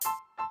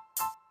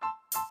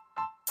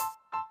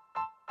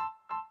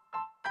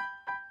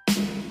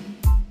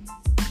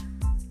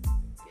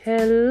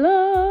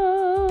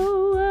Hello.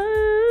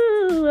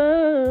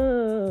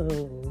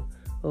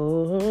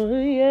 Oh,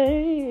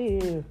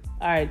 yeah.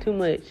 All right, too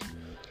much.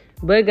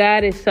 But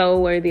God is so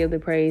worthy of the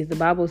praise. The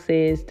Bible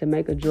says to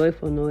make a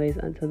joyful noise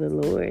unto the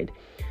Lord,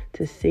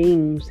 to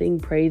sing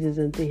praises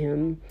unto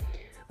him,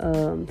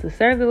 to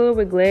serve the Lord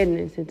with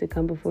gladness, and to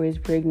come before his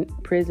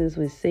presence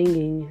with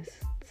singing.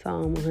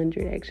 Psalm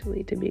 100,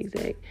 actually, to be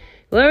exact.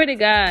 Glory to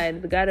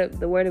God.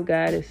 The word of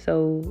God is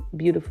so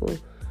beautiful.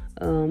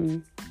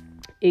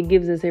 It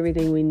gives us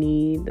everything we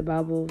need. The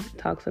Bible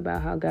talks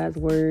about how God's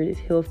word is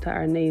health to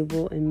our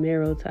navel and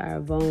marrow to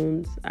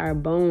our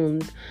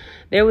bones.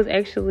 There was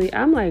actually,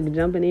 I'm like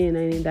jumping in,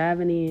 I ain't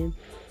diving in.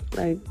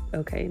 Like,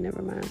 okay,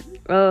 never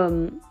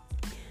mind.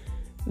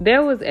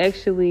 There was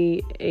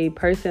actually a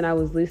person I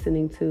was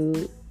listening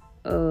to,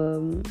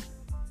 and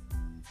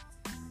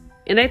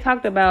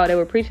they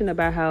were preaching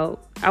about how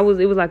it was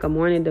like a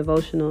morning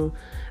devotional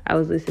I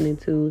was listening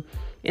to,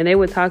 and they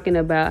were talking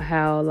about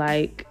how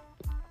like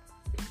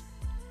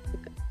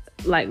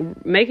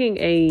making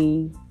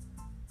a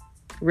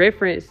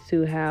reference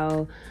to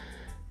how,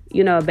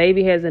 a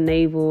baby has a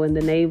navel, and the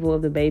navel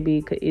of the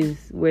baby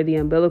is where the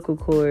umbilical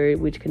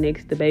cord, which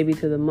connects the baby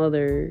to the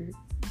mother,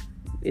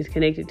 is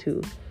connected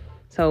to.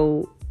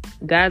 So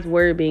God's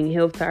word being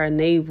health to our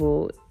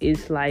navel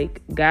is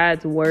like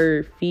God's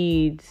word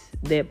feeds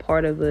that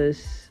part of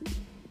us.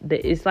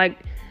 That it's like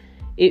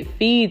it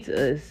feeds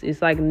us.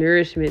 It's like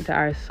nourishment to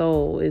our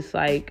soul. It's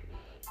like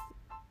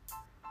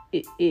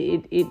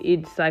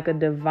it's like a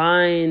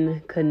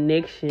divine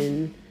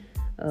connection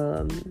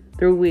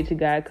through which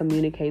God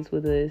communicates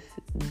with us,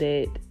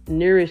 that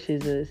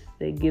nourishes us,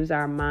 that gives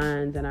our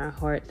minds and our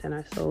hearts and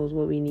our souls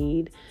what we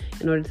need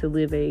in order to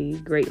live a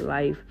great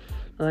life.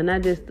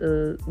 Not just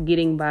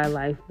getting by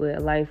life,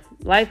 but life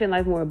and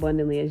life more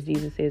abundantly, as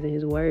Jesus says in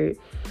his word.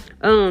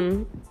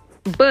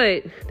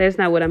 But that's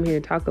not what I'm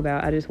here to talk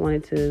about. I just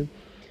wanted to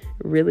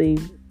really...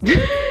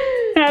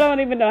 I don't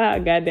even know how I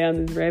got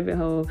down this rabbit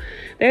hole.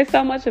 There's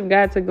so much of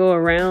God to go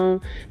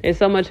around. There's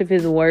so much of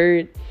his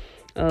word.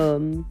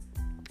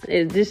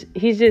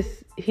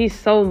 He's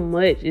so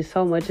much. It's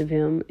so much of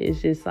him.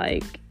 It's just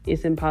like,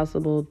 it's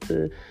impossible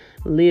to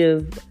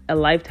live a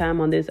lifetime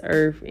on this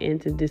earth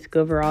and to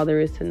discover all there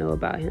is to know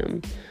about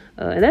him.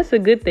 And that's a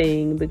good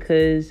thing,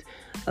 because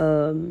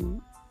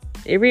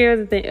every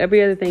other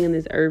thing in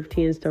this earth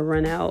tends to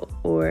run out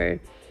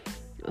or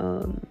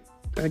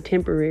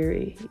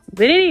temporary.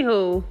 But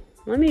anywho,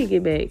 let me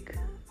get back.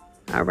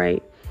 All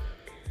right.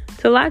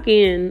 To lock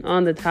in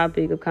on the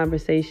topic of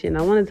conversation,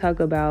 I want to talk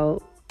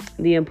about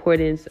the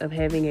importance of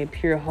having a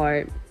pure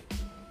heart.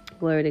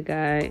 Glory to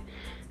God.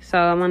 So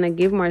I'm going to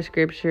give more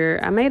scripture.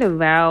 I made a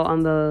vow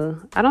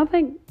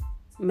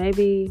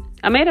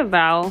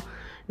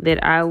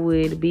that I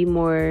would be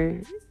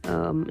more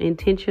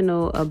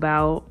intentional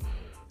about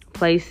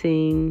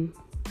putting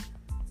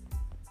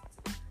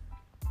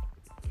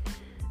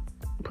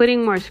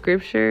more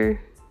scripture,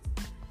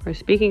 or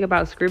speaking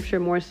about scripture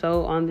more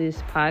so on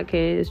this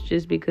podcast,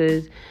 just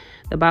because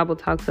the Bible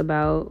talks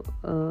about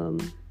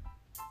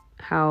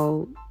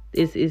how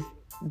it's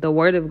the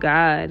word of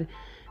God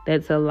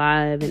that's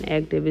alive and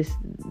active. It's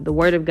the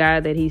word of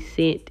God that he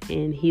sent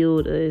and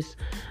healed us.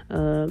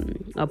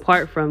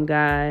 Apart from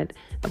God,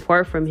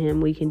 apart from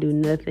him, we can do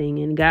nothing.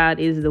 And God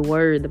is the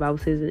word. The Bible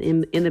says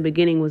in the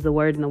beginning was the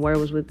word, and the word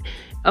was with...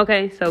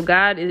 Okay, so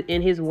God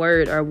and his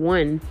word are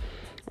one,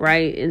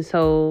 right? And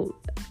so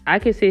I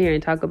can sit here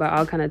and talk about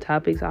all kind of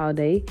topics all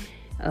day.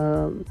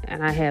 And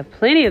I have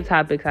plenty of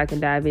topics I can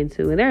dive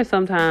into. And there are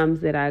some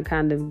times that I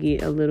kind of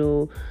get a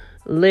little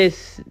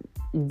less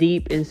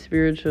deep and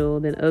spiritual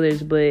than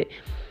others. But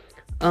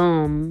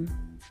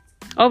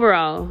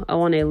overall, I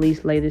want to at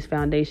least lay this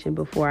foundation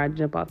before I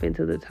jump off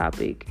into the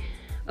topic.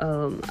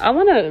 I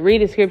want to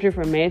read a scripture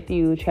from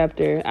Matthew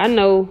chapter. I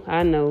know.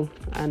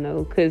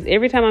 Because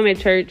every time I'm at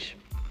church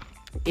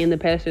and the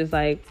pastor's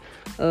like,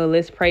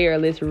 let's pray or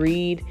let's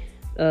read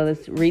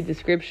the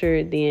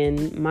scripture,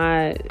 then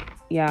my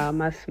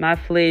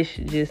flesh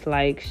just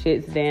like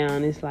shuts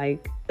down. It's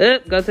like,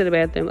 up, go to the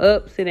bathroom,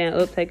 up, sit down,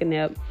 up, take a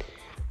nap.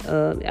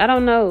 I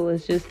don't know.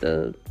 It's just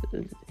a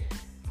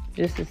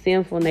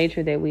sinful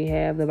nature that we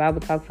have. The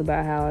Bible talks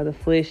about how the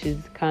flesh is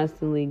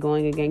constantly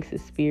going against the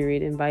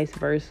spirit and vice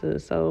versa.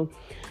 So,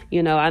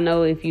 I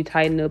know if you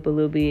tighten up a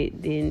little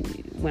bit, then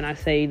when I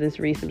say let's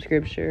read some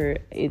scripture,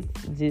 it's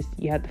just,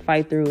 you have to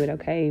fight through it.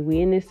 Okay, we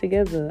in this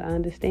together. I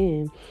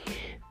understand.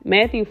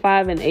 Matthew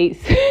 5:8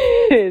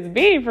 says,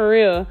 being for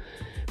real,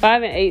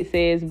 5:8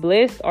 says,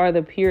 blessed are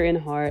the pure in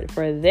heart,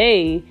 for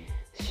they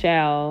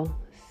shall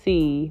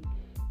see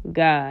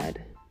God.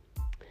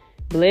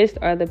 Blessed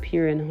are the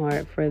pure in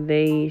heart, for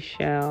they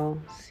shall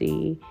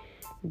see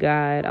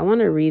God. I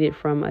want to read it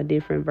from a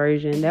different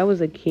version. That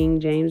was a King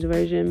James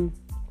version.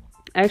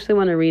 I actually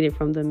want to read it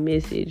from the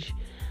Message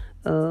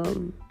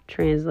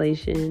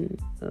translation,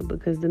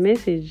 because the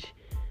Message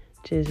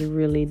just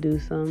really do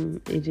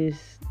something.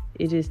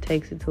 It just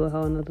takes it to a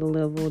whole nother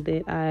level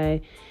that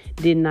I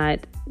did not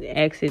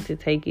ask it to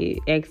take it.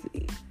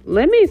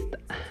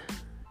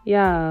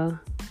 Yeah.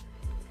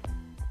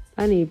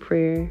 I need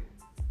prayer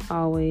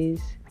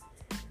always.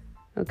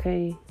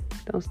 Okay?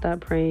 Don't stop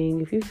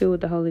praying. If you feel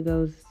with the Holy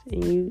Ghost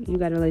and you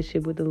got a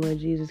relationship with the Lord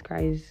Jesus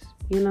Christ,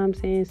 you know what I'm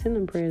saying? Send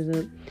them prayers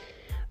up.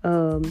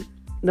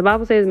 The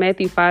Bible says,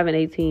 Matthew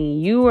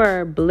 5:18, you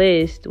are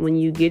blessed when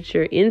you get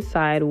your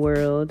inside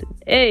world,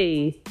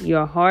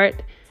 your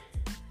heart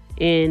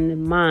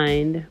and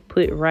mind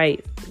put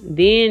right.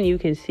 Then you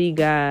can see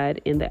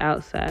God in the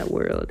outside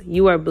world.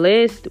 You are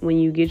blessed when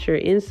you get your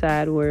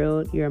inside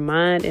world, your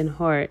mind and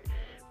heart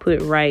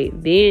put right.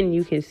 Then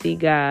you can see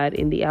God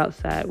in the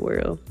outside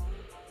world.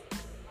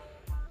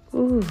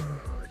 Ooh,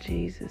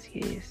 Jesus,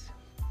 yes.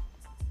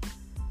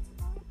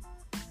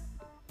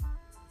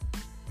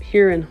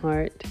 Pure in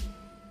heart.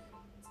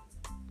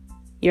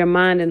 Your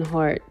mind and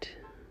heart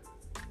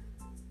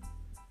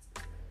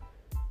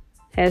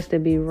has to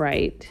be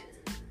right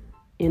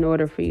in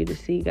order for you to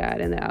see God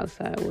in the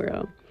outside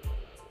world.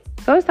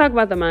 So let's talk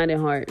about the mind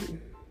and heart.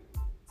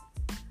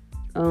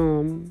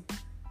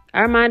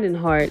 Our mind and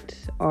heart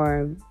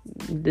are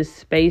the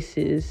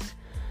spaces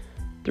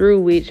through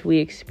which we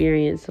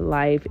experience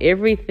life.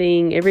 Every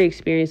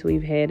experience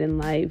we've had in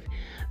life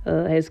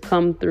has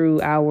come through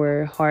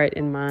our heart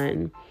and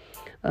mind.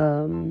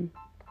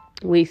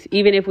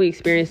 Even if we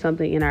experience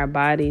something in our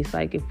bodies,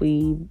 like if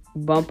we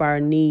bump our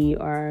knee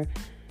or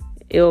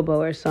elbow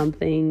or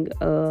something,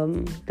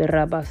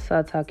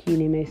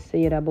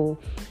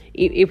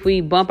 if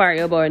we bump our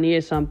elbow or knee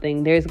or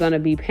something, there's going to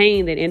be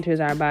pain that enters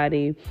our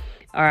body,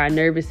 or our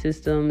nervous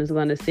system is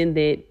going to send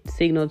that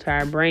signal to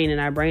our brain, and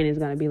our brain is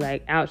going to be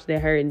like, ouch,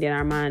 that hurt. And then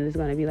our mind is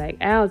going to be like,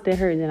 ouch, that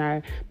hurt. And then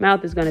our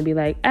mouth is going to be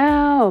like,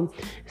 ow.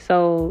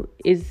 So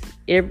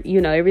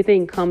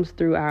everything comes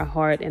through our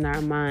heart and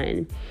our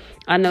mind.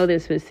 I know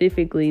that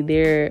specifically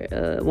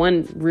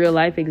one real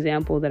life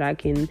example that I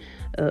can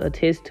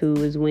attest to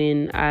is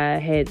when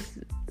I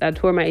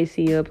tore my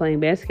ACL playing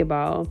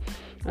basketball.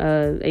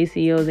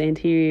 ACL is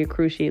anterior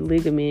cruciate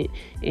ligament,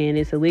 and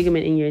it's a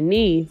ligament in your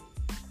knee.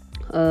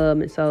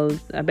 So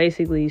I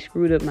basically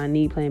screwed up my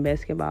knee playing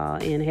basketball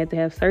and had to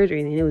have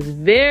surgery, and it was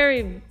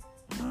very,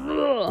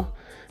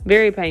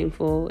 very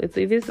painful. If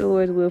it's the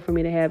Lord's will for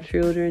me to have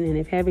children, and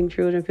if having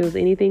children feels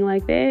anything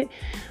like that,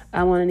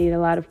 I want to need a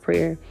lot of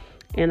prayer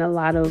and a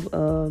lot of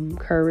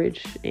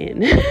courage, and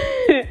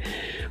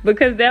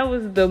because that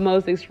was the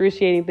most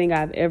excruciating thing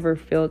I've ever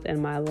felt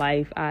in my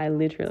life. I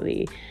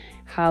literally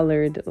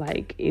hollered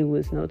like it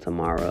was no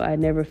tomorrow. I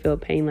never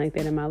felt pain like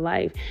that in my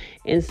life.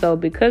 And so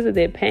because of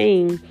that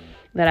pain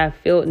that I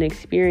felt and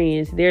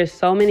experienced, there's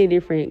so many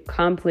different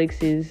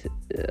complexes,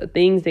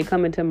 things that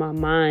come into my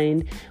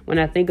mind when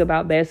I think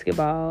about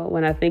basketball,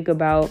 when I think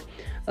about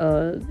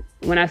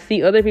when I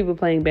see other people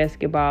playing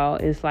basketball.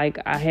 It's like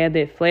I had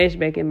that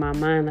flashback in my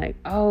mind, like,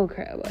 oh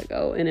crap, like,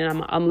 oh, and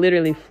then I'm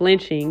literally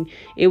flinching.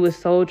 It was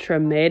so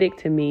traumatic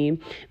to me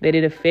that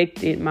it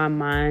affected my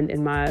mind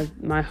and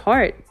my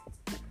heart.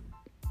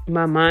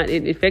 My mind,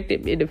 it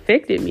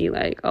affected me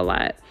like a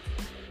lot.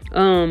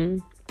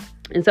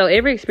 And so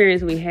every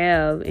experience we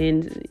have,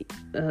 and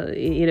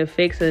it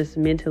affects us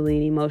mentally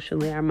and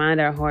emotionally, our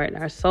mind, our heart,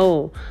 our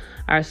soul.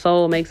 Our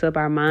soul makes up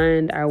our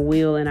mind, our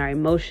will, and our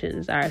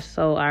emotions. Our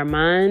soul, our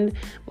mind,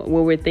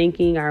 what we're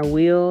thinking, our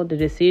will, the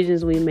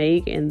decisions we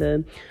make, and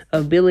the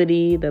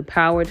ability, the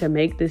power to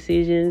make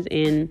decisions,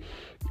 and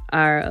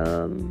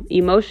our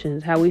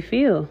emotions, how we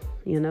feel,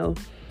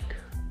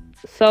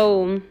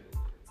 So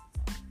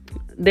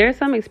there are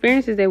some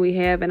experiences that we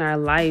have in our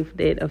life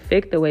that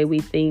affect the way we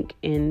think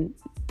and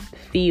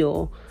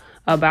feel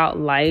about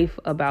life,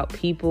 about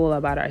people,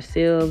 about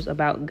ourselves,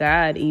 about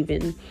God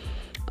even.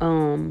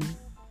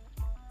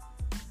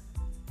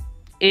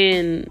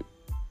 And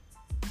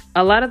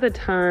a lot of the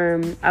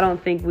time, I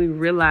don't think we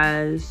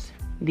realize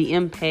the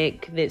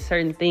impact that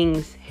certain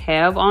things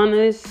have on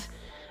us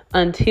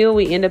until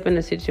we end up in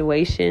a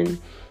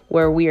situation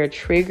where we are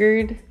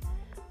triggered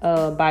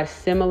by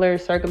similar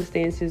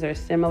circumstances or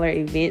similar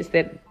events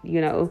that,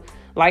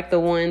 like the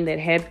one that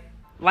has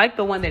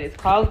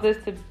caused us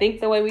to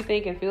think the way we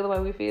think and feel the way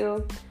we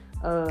feel.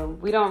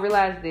 We don't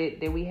realize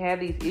that we have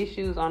these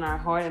issues on our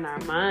heart and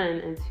our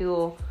mind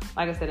until,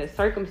 like I said, a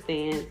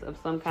circumstance of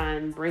some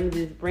kind bring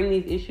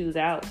these issues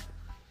out.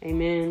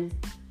 Amen.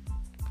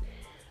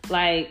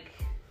 Like,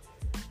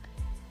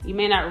 you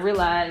may not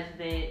realize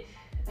that.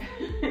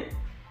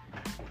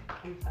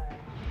 I'm sorry.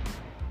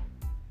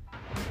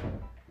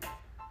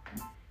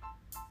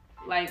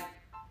 Like,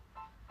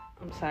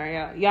 I'm sorry,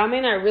 y'all. Y'all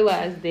may not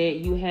realize that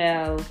you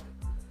have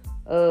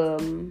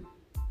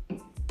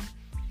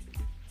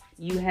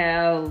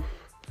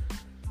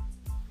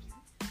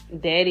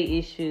daddy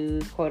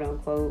issues, quote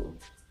unquote,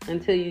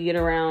 until you get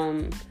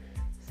around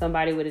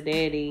somebody with a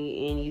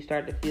daddy and you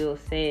start to feel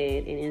sad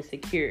and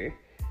insecure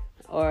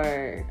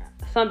or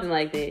something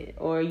like that.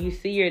 Or you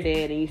see your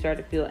dad and you start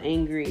to feel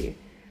angry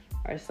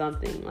or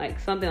something like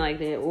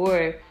that.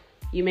 Or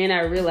you may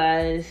not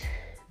realize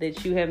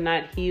that you have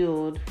not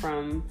healed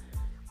from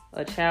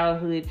a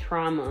childhood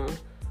trauma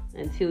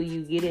until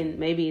you get in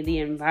maybe the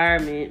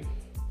environment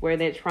where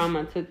that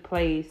trauma took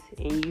place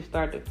and you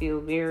start to feel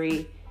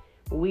very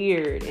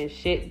weird and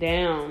shut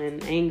down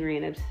and angry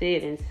and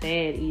upset and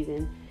sad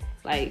even.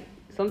 Like,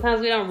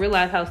 sometimes we don't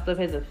realize how stuff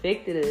has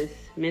affected us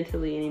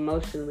mentally and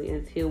emotionally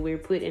until we're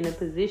put in a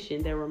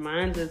position that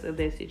reminds us of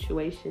that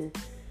situation,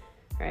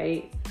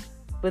 right?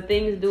 But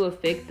things do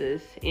affect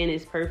us, and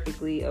it's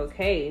perfectly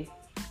okay.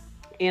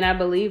 And I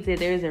believe that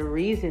there's a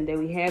reason that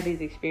we have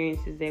these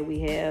experiences that we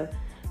have,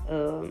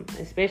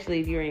 especially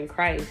if you're in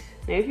Christ.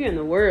 Now, if you're in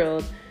the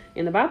world,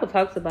 and the Bible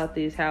talks about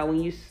this, how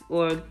when you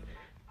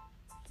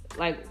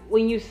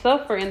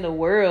suffer in the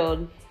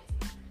world,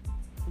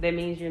 that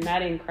means you're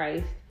not in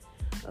Christ.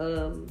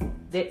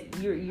 That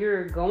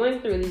you're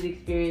going through these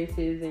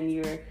experiences and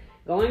you're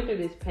going through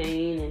this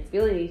pain and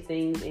feeling these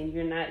things, and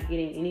you're not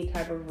getting any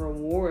type of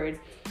reward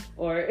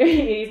or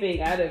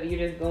anything out of it.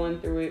 You're just going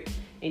through it,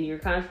 and you're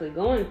constantly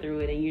going through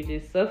it, and you're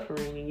just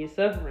suffering and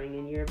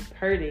you're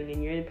hurting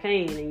and you're in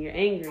pain and you're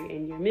angry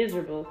and you're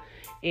miserable,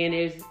 and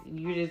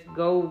you just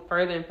go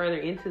further and further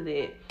into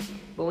that.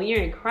 But when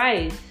you're in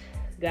Christ,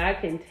 God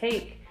can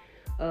take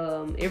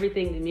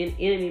everything the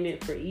enemy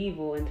meant for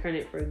evil and turn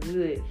it for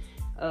good.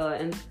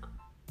 And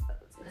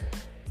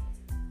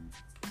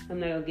I'm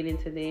not gonna get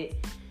into that,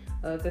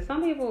 because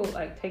some people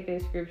like take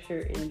that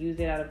scripture and use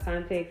it out of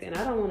context, and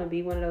I don't want to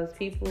be one of those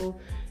people.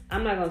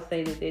 I'm not gonna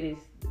say that is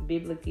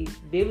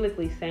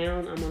biblically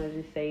sound. I'm gonna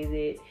just say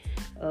that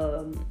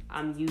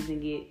I'm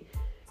using it,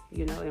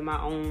 in my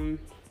own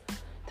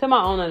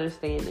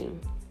understanding.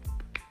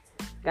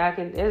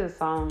 There's a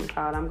song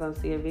called "I'm Gonna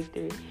See a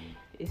Victory."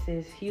 It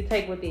says, "You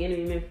take what the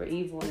enemy meant for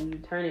evil and you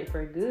turn it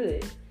for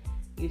good."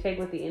 You take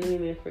what the enemy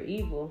meant for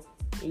evil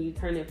and you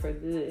turn it for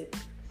good.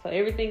 So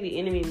everything the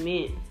enemy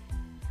meant,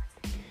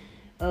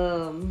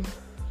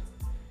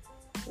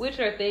 which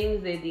are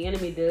things that the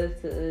enemy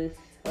does to us,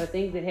 or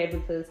things that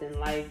happen to us in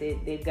life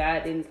that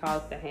God didn't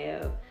cause to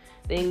have,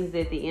 things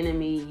that the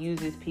enemy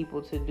uses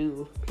people to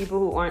do. People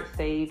who aren't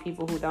saved,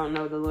 people who don't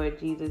know the Lord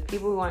Jesus,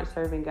 people who aren't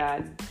serving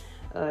God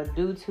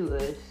do to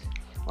us,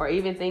 or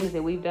even things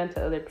that we've done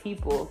to other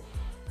people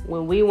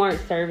when we weren't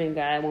serving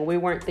God, when we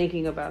weren't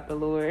thinking about the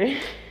Lord.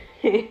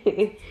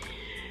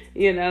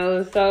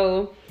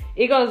 So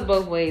it goes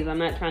both ways. I'm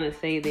not trying to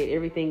say that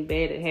everything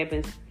bad that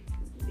happens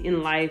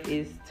in life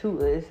is to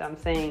us. I'm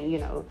saying,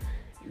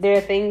 there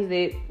are things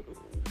that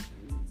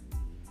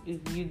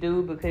you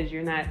do because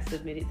you're not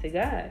submitted to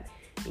God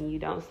and you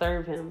don't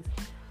serve him.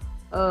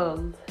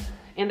 And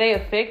they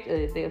affect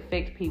us. They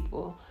affect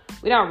people.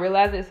 We don't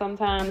realize it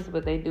sometimes,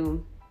 but they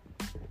do.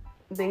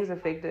 Things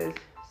affect us.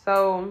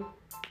 So,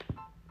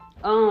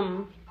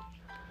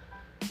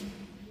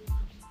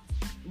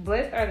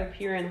 blessed are the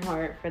pure in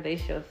heart, for they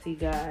shall see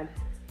God.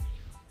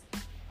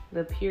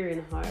 The pure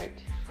in heart.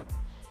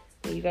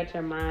 When you got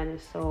your mind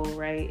and soul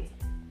right.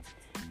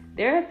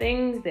 There are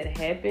things that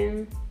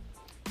happen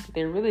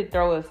that really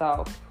throw us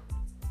off.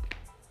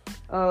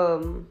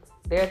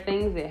 There are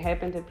things that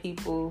happen to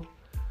people.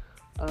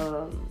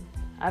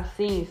 I've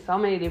seen so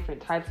many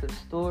different types of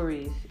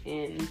stories,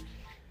 and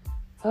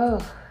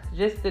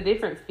just the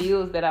different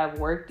fields that I've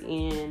worked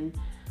in.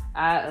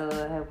 I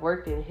have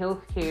worked in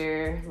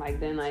healthcare,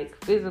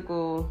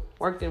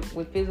 worked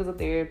with physical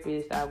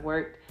therapists.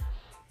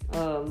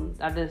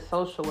 I've done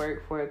social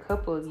work for a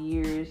couple of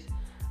years,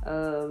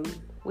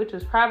 which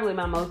was probably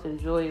my most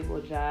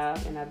enjoyable job.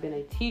 And I've been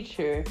a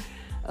teacher.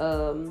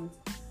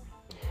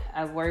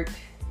 I've worked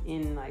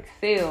in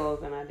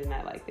sales, and I did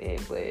not like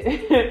that,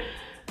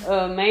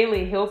 but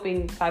mainly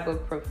helping type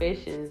of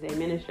professions,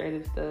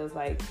 administrative stuff,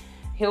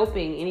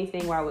 helping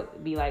anything where I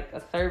would be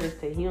a service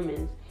to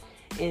humans.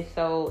 And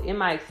so in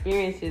my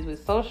experiences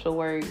with social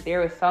work, there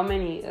were so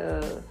many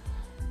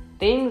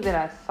things that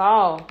I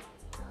saw,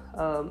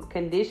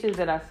 conditions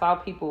that I saw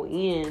people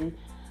in,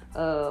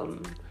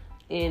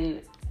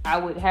 and I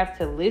would have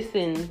to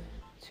listen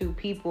to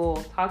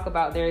people talk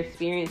about their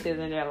experiences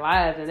and their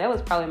lives. And that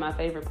was probably my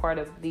favorite part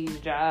of these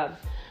jobs.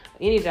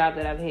 Any job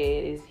that I've had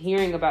is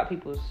hearing about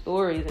people's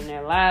stories and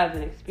their lives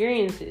and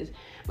experiences.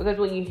 Because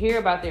when you hear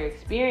about their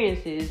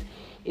experiences,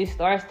 it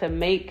starts to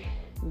make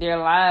their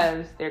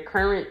lives, their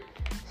current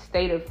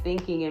state of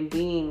thinking and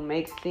being,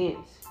 make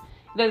sense.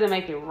 It doesn't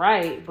make it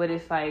right, but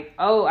it's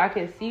I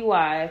can see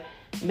why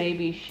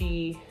maybe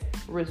she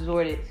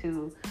resorted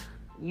to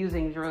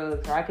using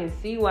drugs, or I can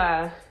see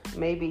why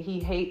maybe he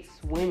hates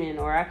women,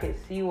 or I can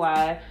see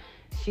why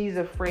she's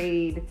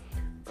afraid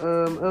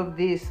of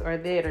this or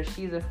that, or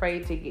she's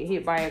afraid to get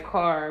hit by a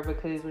car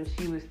because when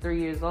she was 3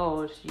 years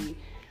old,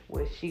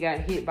 she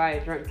got hit by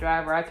a drunk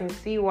driver. I can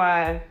see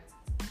why,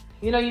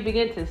 you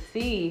begin to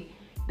see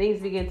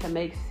things begin to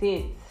make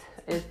sense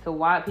as to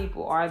why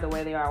people are the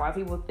way they are, why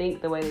people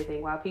think the way they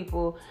think, why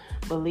people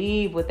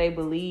believe what they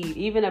believe,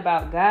 even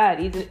about God,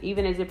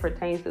 even as it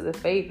pertains to the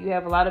faith. You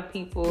have a lot of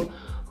people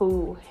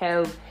who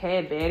have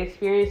had bad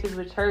experiences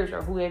with church,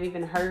 or who have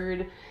even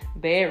heard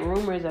bad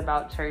rumors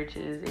about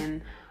churches.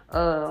 And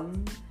I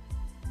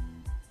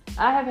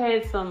have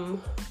had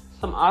some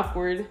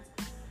awkward,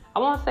 I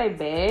won't say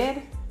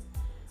bad,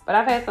 but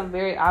I've had some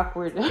very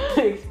awkward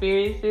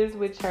experiences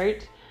with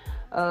church,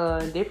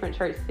 different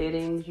church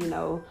settings,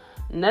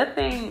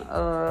 nothing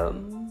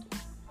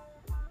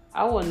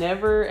I will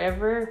never,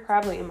 ever,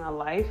 probably in my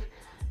life,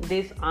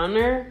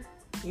 dishonor,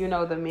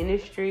 the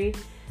ministry,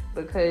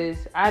 because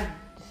I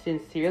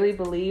sincerely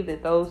believe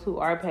that those who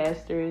are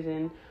pastors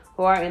and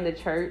who are in the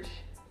church,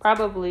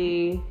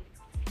 probably,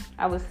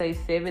 I would say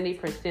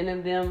 70%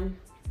 of them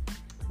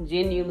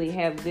genuinely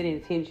have good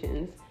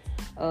intentions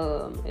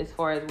as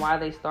far as why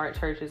they start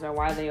churches or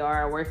why they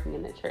are working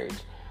in the church.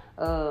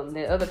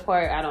 The other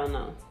part, I don't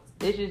know.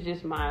 This is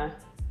just my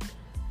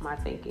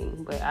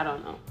thinking, but I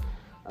don't know.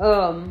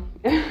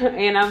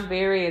 And I'm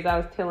very, as I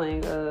was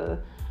telling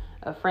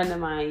a friend of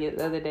mine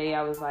the other day,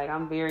 I was like,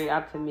 I'm very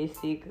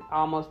optimistic,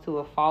 almost to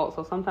a fault.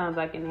 So sometimes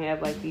I can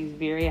have like these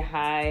very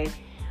high,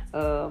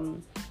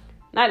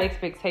 not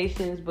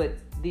expectations, but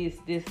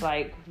this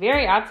like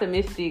very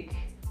optimistic,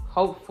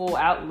 hopeful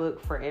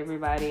outlook for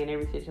everybody in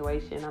every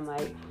situation. I'm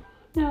like,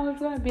 no, it's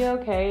gonna be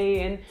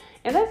okay, and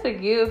that's a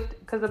gift,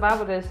 because the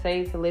Bible does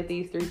say to let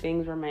these 3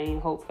 things remain: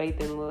 hope,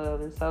 faith, and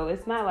love. And so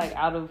it's not like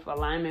out of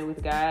alignment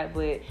with God,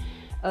 but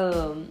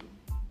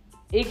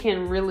it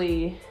can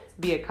really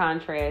be a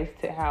contrast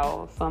to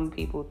how some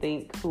people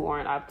think who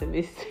aren't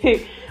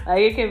optimistic. Like,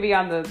 it can be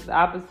on the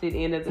opposite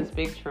end of the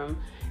spectrum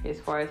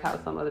as far as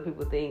how some other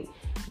people think.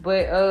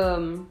 But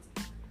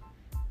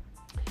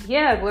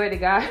yeah, glory to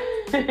God.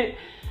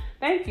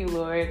 Thank you,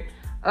 Lord.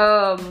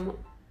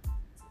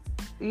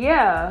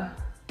 Yeah.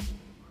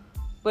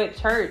 But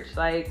church,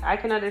 like, I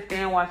can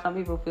understand why some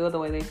people feel the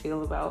way they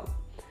feel about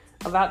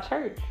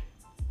church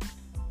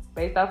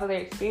based off of their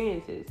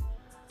experiences.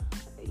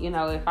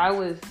 If I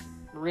was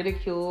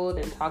ridiculed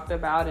and talked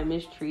about and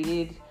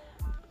mistreated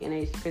in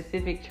a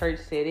specific church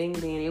setting,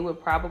 then it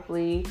would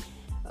probably,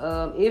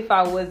 if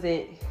I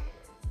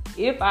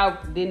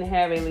didn't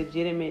have a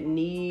legitimate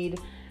need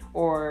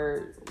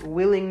or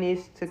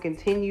willingness to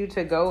continue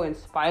to go in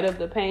spite of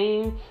the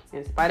pain,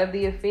 in spite of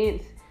the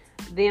offense,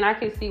 then I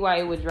could see why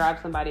it would drive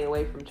somebody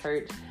away from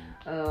church.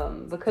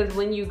 Because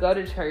when you go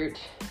to church,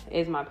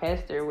 as my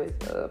pastor was,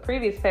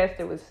 previous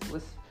pastor was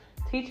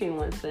teaching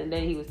one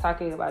Sunday, he was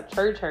talking about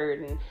church hurt,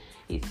 and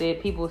he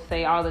said people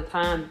say all the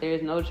time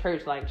there's no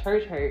church like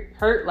church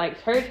hurt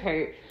like church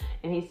hurt,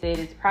 and he said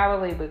it's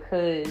probably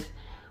because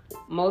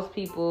most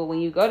people, when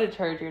you go to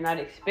church, you're not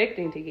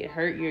expecting to get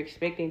hurt, you're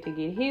expecting to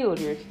get healed,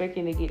 you're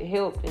expecting to get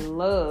helped and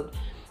loved,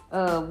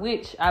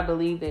 which I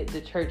believe that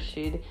the church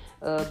should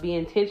be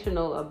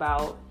intentional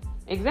about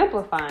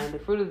exemplifying the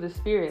fruit of the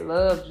Spirit: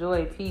 love,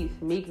 joy, peace,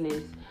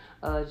 meekness,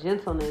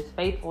 gentleness,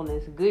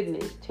 faithfulness,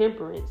 goodness,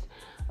 temperance.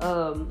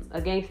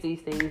 Against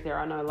these things there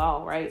are no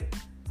law, right?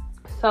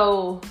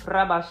 So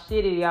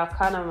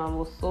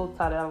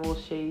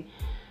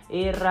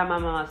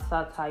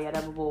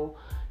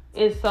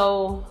and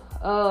so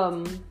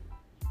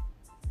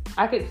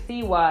I could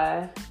see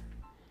why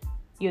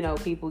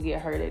people get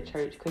hurt at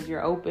church, because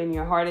you're open,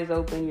 your heart is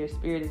open, your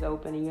spirit is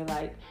open, and you're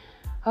like,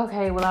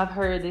 okay, well, I've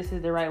heard this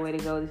is the right way to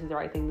go, this is the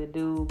right thing to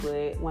do,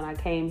 but when I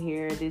came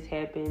here, this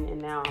happened,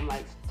 and now I'm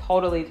like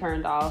totally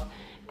turned off.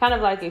 Kind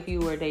of like if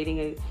you were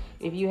dating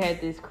if you had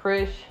this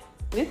crush.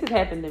 This has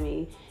happened to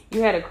me.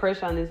 You had a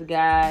crush on this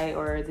guy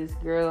or this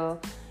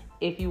girl.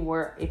 If you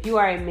are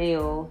a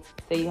male,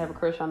 say you have a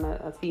crush on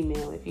a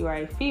female. If you are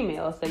a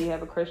female, say you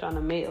have a crush on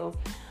a male.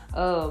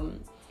 And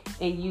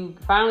you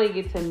finally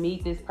get to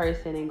meet this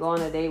person and go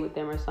on a date with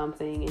them or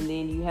something, and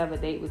then you have a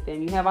date with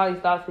them. You have all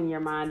these thoughts in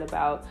your mind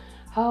about,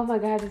 oh my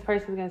God, this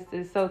person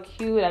is so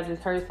cute. I've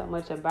just heard so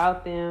much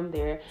about them.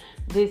 They're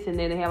this and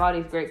then they have all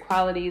these great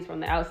qualities from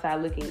the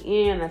outside looking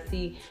in. I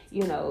see,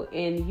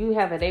 and you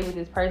have a date with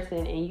this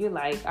person and you're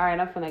like, all right,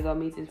 I'm gonna go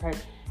meet this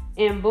person.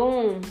 And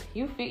boom,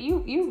 you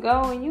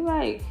go and you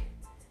like,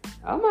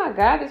 oh my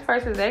God, this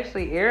person is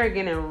actually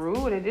arrogant and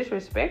rude and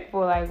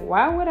disrespectful. Like,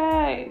 why would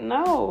I?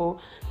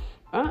 No.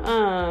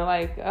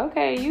 Like,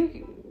 okay,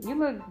 you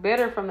look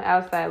better from the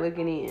outside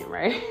looking in,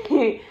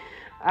 right?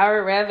 I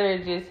would rather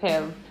just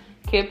have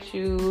kept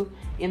you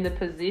in the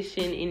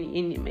position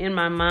in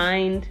my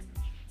mind.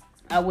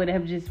 I would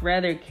have just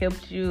rather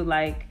kept you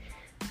like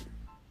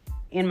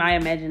in my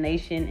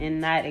imagination and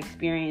not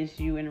experienced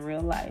you in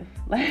real life.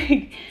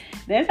 Like,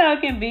 that's how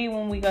it can be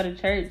when we go to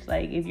church.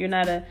 Like, if you're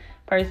not a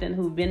person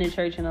who's been in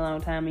church in a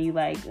long time and you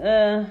like,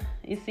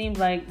 it seems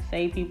like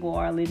saved people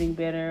are living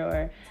better,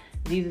 or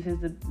Jesus is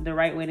the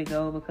right way to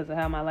go because of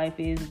how my life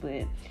is.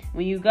 But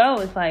when you go,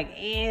 it's like,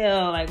 ew,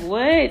 like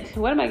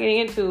what am I getting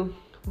into?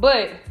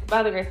 But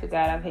by the grace of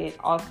God, I've had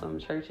awesome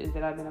churches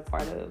that I've been a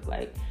part of.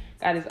 Like,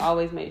 God has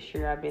always made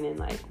sure I've been in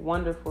like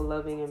wonderful,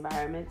 loving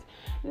environments.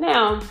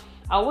 Now,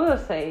 I will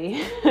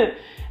say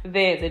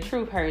that the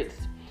truth hurts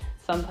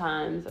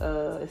sometimes,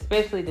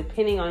 especially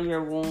depending on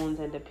your wounds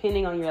and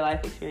depending on your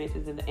life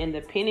experiences and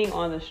depending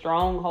on the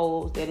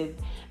strongholds that have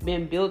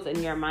been built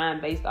in your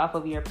mind based off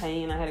of your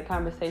pain. I had a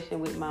conversation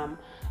with my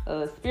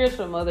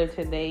spiritual mother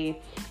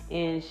today,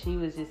 and she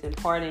was just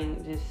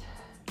imparting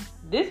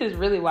this is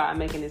really why I'm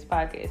making this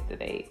podcast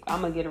today.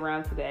 I'm going to get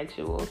around to the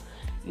actual,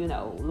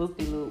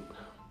 loop-de-loop.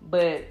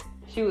 But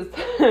she was,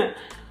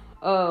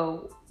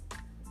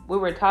 we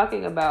were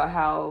talking about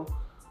how,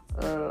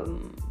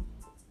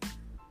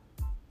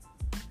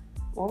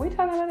 were we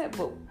talking about that?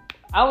 But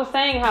I was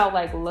saying how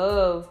like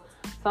love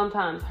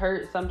sometimes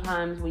hurts.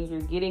 Sometimes when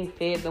you're getting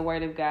fed the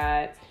word of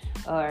God,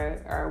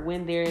 or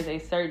when there's a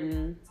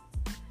certain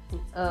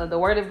the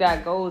word of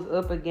God goes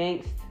up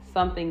against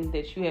something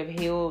that you have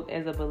held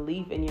as a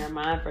belief in your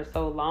mind for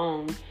so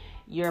long.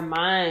 Your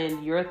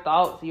mind, your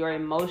thoughts, your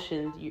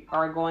emotions, you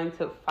are going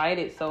to fight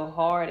it so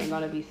hard and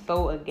going to be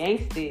so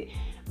against it,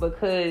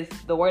 because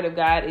the word of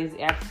God is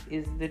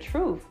the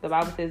truth. The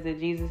Bible says that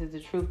Jesus is the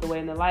truth, the way,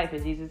 and the life,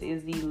 and Jesus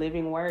is the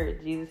living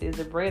word. Jesus is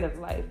the bread of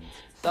life.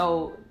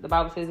 So the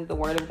Bible says that the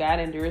word of God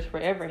endures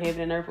forever.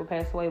 Heaven and earth will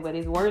pass away, but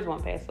his words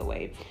won't pass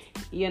away.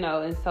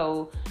 And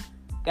so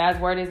God's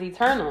word is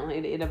eternal.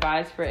 It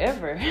abides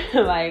forever.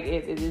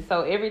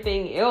 So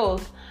everything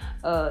else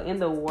in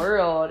the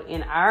world,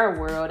 in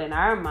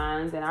our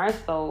minds, in our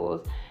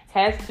souls,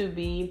 has to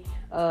be,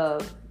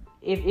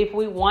 if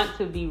we want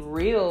to be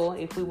real,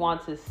 if we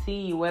want to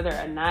see whether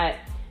or not,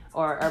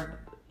 or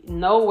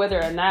know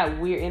whether or not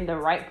we're in the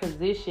right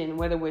position,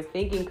 whether we're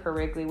thinking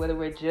correctly, whether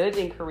we're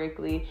judging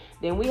correctly,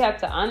 then we have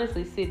to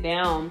honestly sit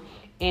down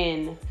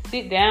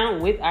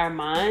with our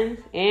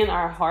minds and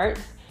our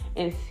hearts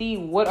and see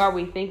what are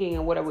we thinking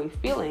and what are we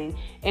feeling,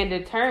 and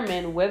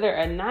determine whether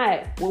or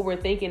not what we're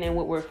thinking and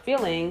what we're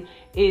feeling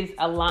is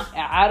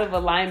out of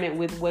alignment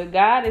with what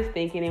God is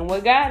thinking and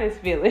what God is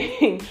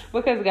feeling.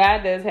 Because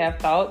God does have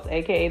thoughts,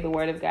 aka the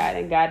word of God,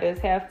 and God does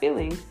have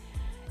feelings,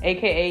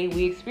 aka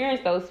we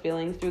experience those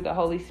feelings through the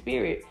Holy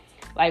Spirit.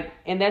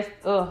 And that's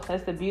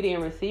the beauty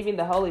in receiving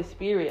the Holy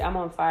Spirit. I'm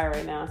on fire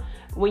right now.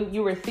 When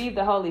you receive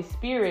the Holy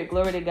Spirit,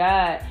 glory to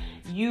God,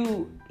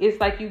 it's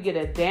like you get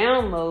a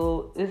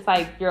download. It's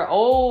like your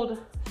old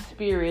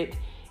spirit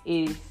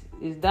is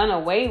done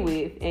away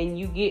with, and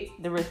you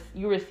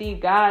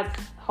receive God's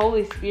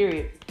Holy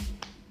Spirit.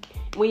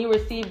 When you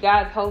receive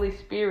God's Holy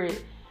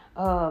Spirit,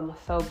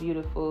 so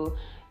beautiful.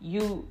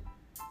 You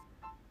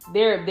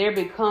begin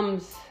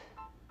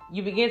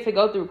to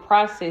go through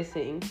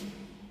processing.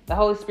 The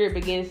Holy Spirit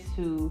begins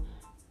to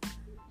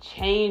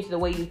change the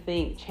way you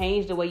think,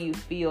 change the way you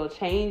feel,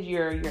 change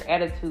your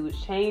attitudes,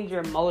 change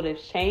your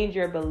motives, change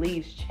your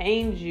beliefs,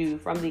 change you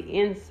from the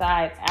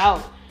inside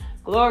out.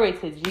 Glory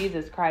to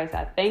Jesus Christ.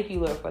 I thank you,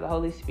 Lord, for the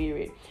Holy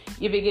Spirit.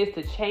 It begins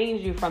to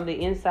change you from the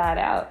inside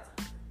out,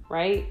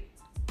 right?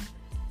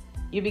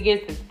 You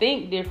begin to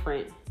think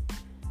different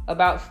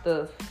about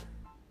stuff.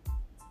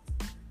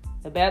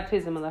 The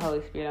baptism of the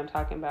Holy Spirit I'm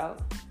talking about.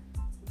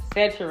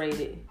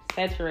 Saturated.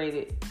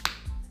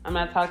 I'm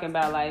not talking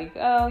about like,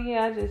 oh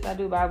yeah, I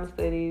do Bible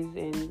studies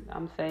and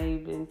I'm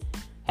saved. And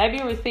have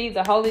you received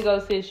the Holy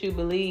Ghost since you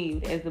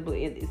believed, as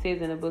it says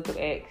in the book of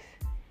Acts?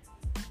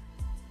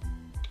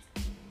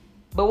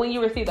 But when you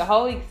receive the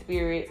Holy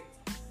Spirit,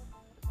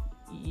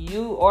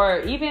 or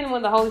even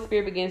when the Holy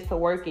Spirit begins to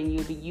work in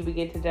you, you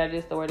begin to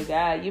digest the word of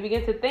God. You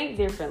begin to think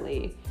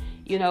differently.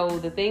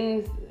 The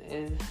things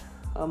is,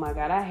 oh my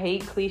God, I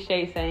hate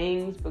cliche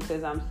sayings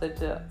because I'm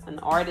such an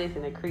artist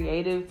and a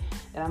creative.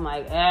 And I'm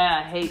like,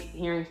 I hate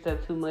hearing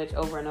stuff too much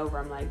over and over.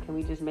 I'm like, can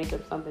we just make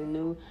up something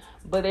new?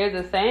 But there's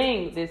a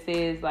saying that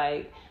says,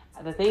 like,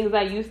 the things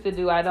I used to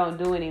do, I don't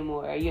do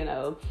anymore,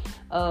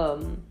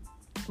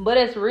 But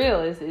it's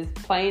real. It's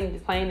plain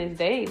as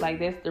day. Like,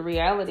 that's the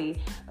reality.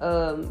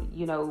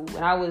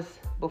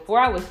 Before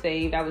I was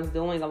saved, I was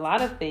doing a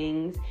lot of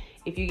things.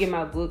 If you get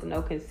my book,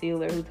 No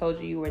Concealer, Who Told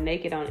You You Were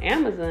Naked, on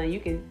Amazon,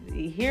 you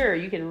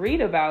can read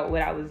about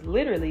what I was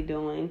literally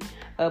doing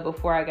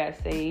before I got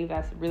saved.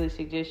 I really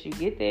suggest you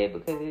get that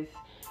because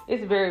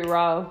it's very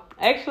raw.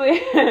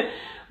 Actually,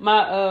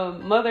 my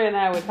mother and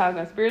I were talking,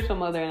 my spiritual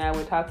mother and I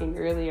were talking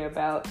earlier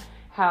about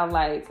how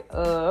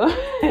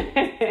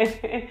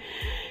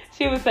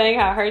she was saying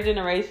how her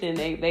generation,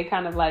 they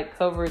kind of like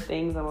covered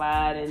things a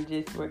lot and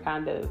just were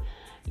kind of,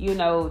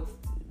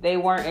 they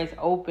weren't as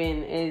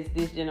open as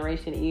this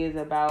generation is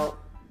about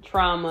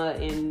trauma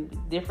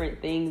and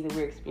different things that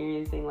we're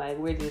experiencing. Like,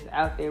 we're just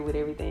out there with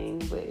everything,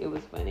 but it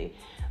was funny.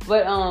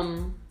 But,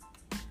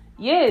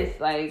 yes,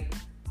 like,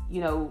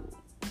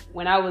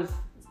 when I was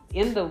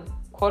in the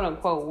quote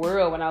unquote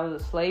world, when I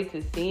was a slave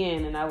to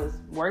sin and I was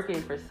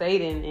working for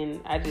Satan, and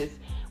I just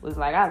was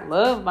like, I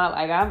was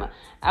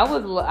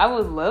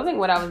loving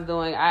what I was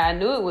doing. I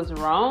knew it was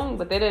wrong,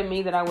 but that didn't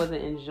mean that I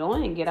wasn't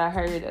enjoying it. I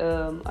heard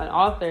an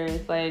author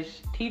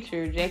 /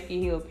 teacher,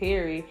 Jackie Hill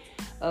Perry,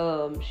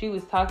 she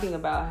was talking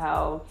about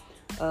how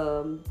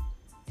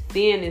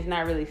sin is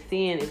not really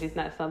sin if it's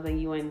not something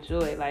you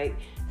enjoy. Like,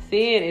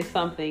 sin is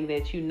something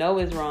that you know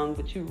is wrong,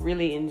 but you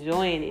really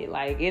enjoying it.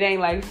 Like, it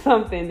ain't like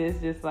something that's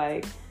just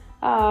like,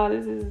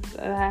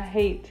 I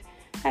hate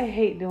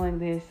doing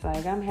this.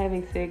 Like, I'm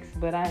having sex,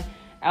 but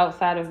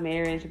outside of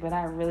marriage, but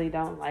I really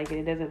don't like it.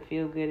 It doesn't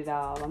feel good at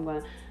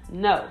all.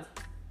 No.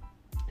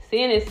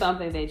 Sin is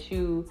something that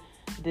you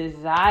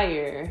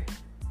desire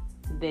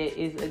that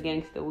is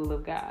against the will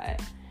of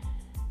God.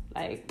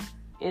 Like,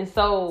 and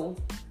so,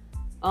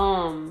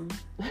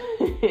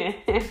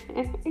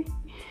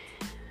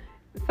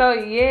 so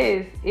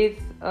yes,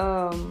 it's,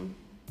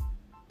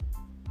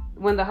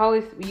 when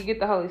you get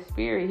the Holy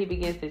Spirit, He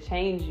begins to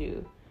change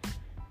you.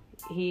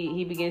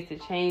 he begins to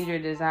change your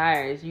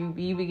desires. You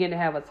begin to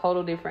have a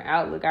total different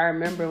outlook. I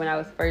remember when I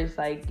was first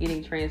like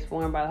getting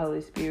transformed by the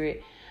Holy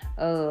Spirit,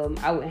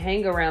 I would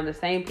hang around the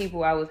same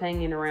people I was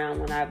hanging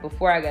around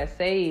before I got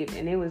saved,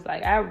 and it was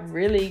like I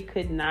really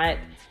could not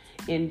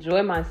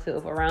enjoy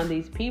myself around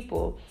these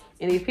people.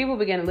 And these people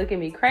began to look at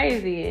me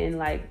crazy,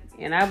 and I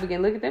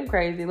began to look at them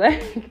crazy.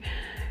 Like,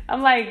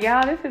 I'm like,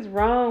 y'all, this is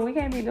wrong. We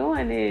can't be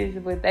doing this.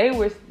 But they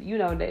were,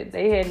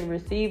 they hadn't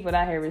received what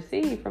I had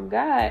received from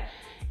God.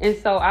 And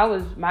so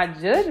my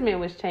judgment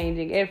was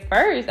changing. At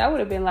first, I would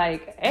have been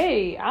like,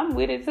 hey, I'm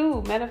with it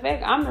too. Matter of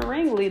fact, I'm the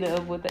ringleader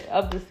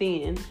of the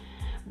sin.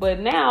 But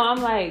now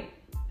I'm like,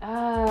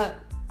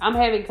 I'm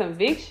having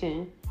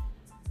conviction.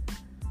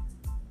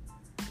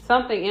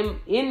 Something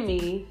in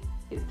me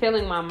is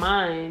telling my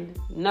mind,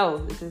 no,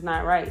 this is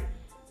not right.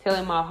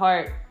 Telling my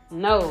heart,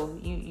 no,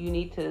 you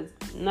need to,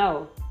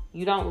 no,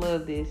 you don't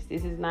love this.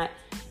 This is not,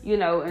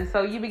 and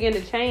so you begin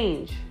to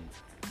change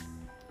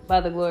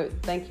by the glory.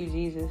 Thank you,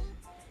 Jesus.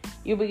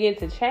 You begin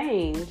to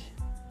change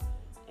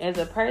as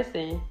a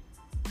person.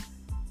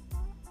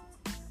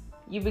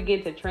 You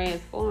begin to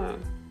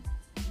transform.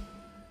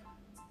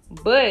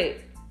 But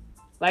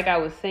like I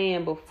was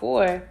saying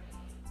before,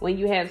 when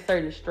you have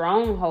certain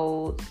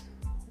strongholds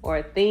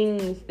or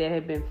things that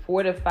have been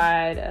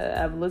fortified,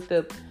 I've looked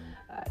up,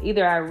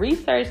 either I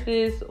researched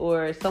this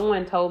or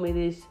someone told me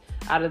this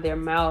out of their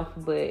mouth,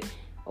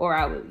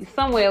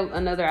 somewhere or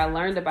another I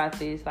learned about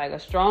this. Like a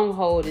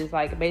stronghold is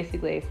like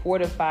basically a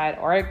fortified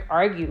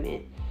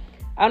argument.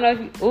 I don't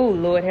know if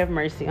Lord have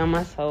mercy on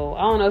my soul.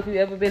 I don't know if you've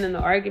ever been in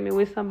an argument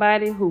with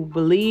somebody who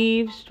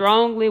believes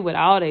strongly with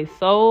all their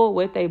soul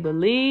what they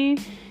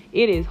believe.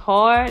 It is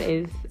hard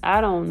as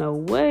I don't know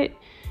what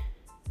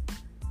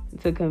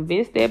to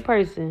convince that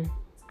person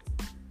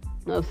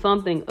of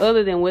something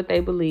other than what they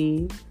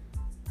believe.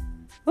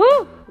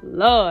 Woo,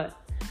 Lord.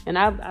 And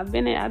I've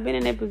been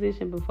in that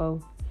position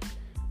before.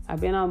 I've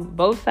been on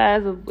both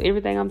sides of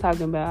everything I'm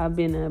talking about. I've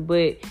been there,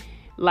 but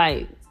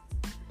like,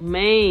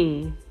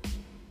 man,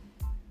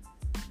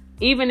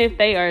 even if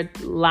they are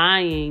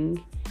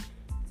lying,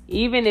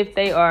 even if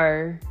they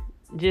are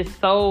just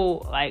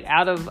so like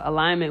out of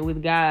alignment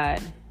with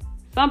God,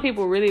 some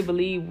people really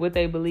believe what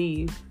they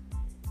believe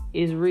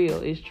is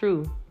real, is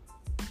true.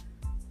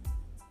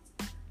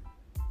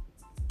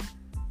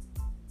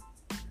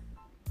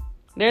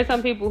 There's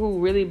some people who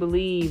really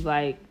believe,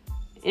 like,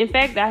 in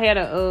fact, I had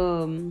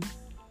a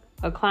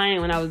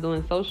client when I was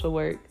doing social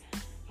work.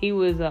 He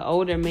was an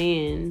older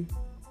man,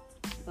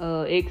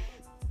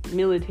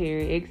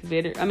 ex-military,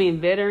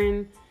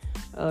 veteran,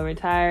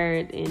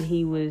 retired, and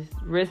he was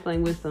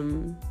wrestling with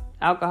some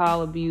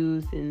alcohol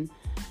abuse and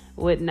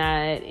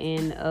whatnot,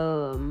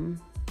 and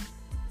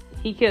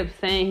he kept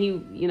saying he,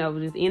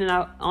 was just in and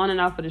out, on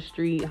and off of the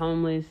street,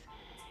 homeless,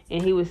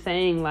 and he was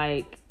saying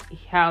like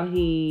how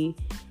he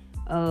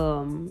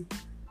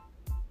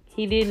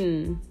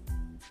didn't,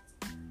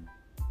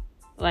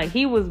 like,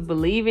 he was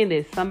believing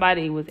that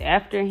somebody was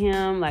after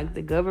him, like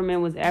the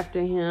government was after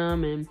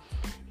him, and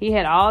he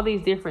had all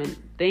these different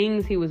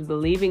things he was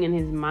believing in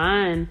his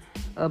mind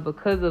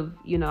because of,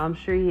 I'm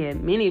sure he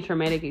had many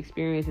traumatic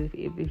experiences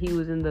if he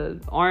was in the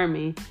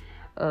army,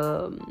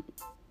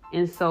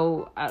 and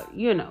so,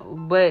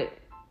 but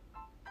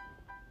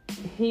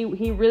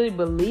he really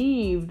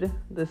believed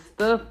the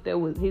stuff that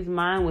his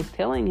mind was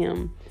telling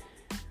him.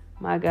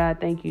 My God,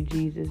 thank you,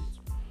 Jesus.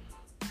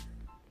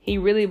 He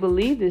really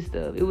believed this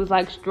stuff. It was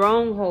like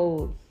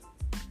strongholds,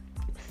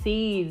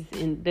 seeds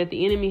that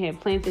the enemy had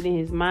planted in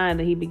his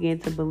mind that he began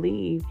to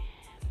believe.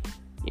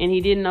 And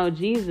he didn't know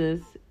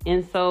Jesus.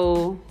 And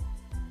so,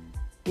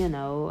 it's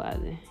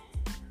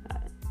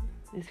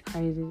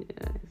crazy.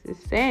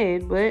 It's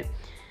sad, but,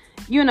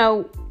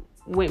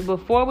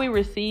 before we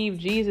receive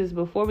Jesus,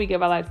 before we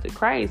give our life to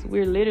Christ,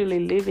 we're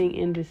literally living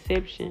in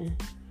deception.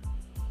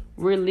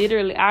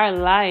 Our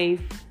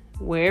life,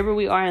 wherever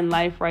we are in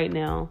life right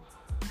now,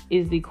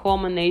 is the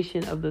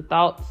culmination of the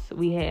thoughts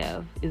we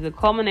have, is a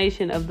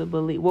culmination of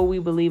what we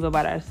believe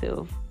about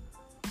ourselves,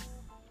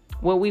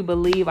 what we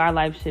believe our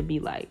life should be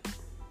like.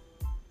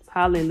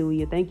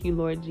 Hallelujah. Thank you,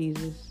 Lord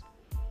Jesus.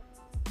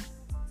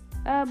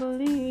 I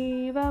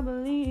believe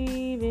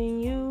in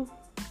you.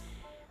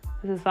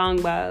 It's a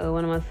song by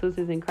one of my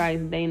sisters in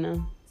Christ,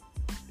 Dana.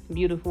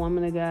 Beautiful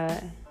woman of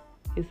God.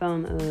 It's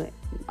on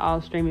all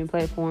streaming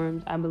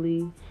platforms, I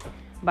believe,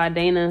 by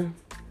Dana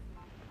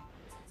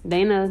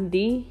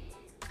D.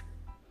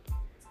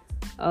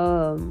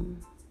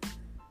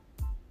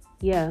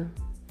 Yeah.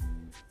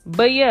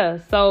 But yeah,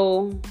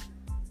 so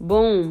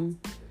boom.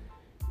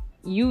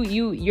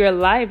 Your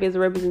life is a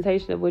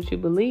representation of what you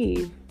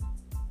believe.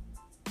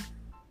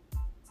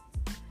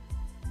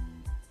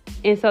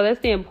 And so that's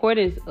the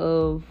importance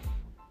of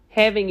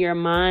having your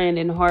mind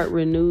and heart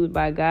renewed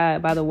by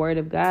God, by the word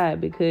of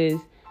God, because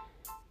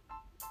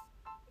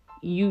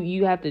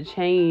you have to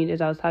change,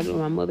 as I was talking to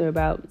my mother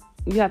about,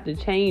 you have to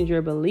change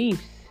your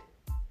beliefs.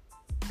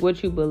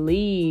 What you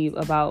believe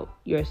about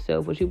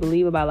yourself, what you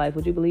believe about life,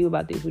 what you believe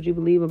about this, what you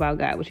believe about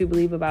God, what you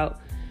believe about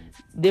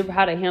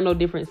how to handle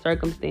different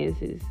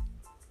circumstances.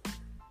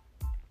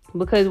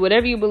 Because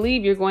whatever you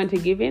believe, you're going to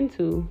give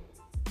into.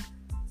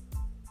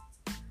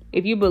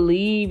 If you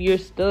believe you're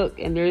stuck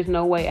and there's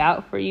no way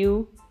out for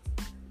you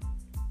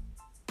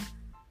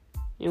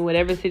in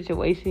whatever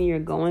situation you're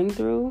going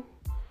through,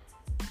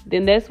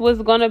 then that's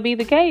what's going to be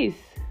the case.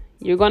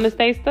 You're going to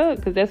stay stuck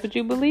because that's what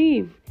you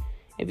believe.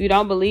 If you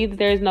don't believe that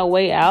there's no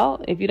way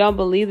out, if you don't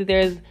believe that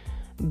there's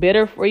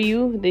better for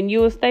you, then you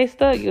will stay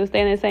stuck. You'll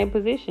stay in the same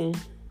position.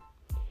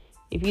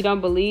 If you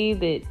don't believe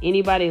that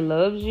anybody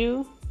loves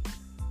you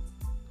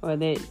or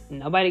that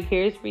nobody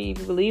cares for you, if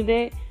you believe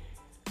that,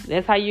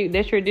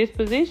 that's your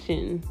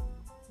disposition.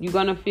 You're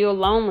going to feel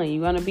lonely.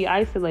 You're going to be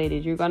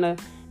isolated. You're going to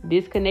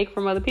disconnect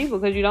from other people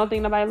because you don't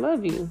think nobody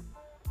loves you.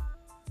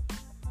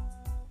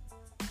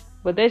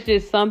 But that's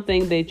just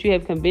something that you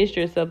have convinced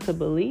yourself to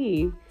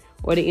believe,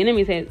 or the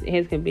enemy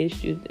has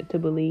convinced you to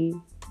believe.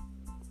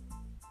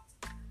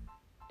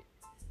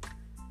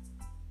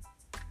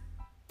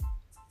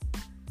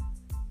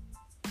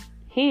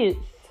 Hence,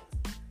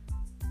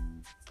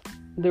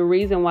 the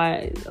reason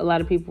why a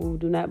lot of people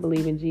do not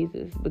believe in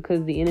Jesus,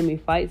 because the enemy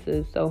fights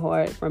us so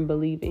hard from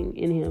believing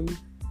in him.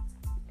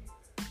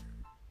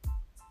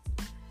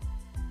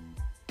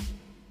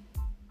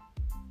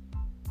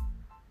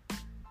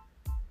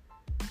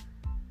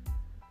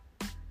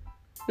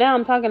 Now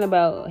I'm talking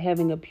about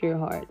having a pure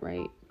heart,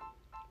 right?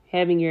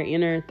 Having your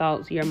inner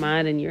thoughts, your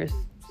mind, and your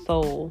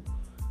soul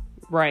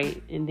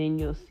right, and then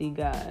you'll see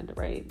God,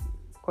 right?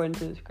 According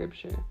to the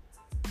scripture.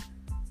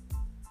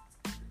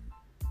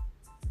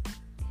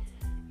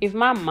 If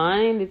my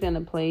mind is in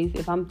a place,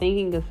 if I'm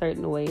thinking a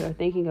certain way or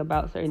thinking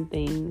about certain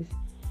things,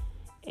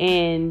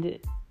 and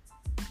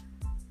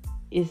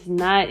it's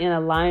not in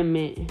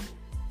alignment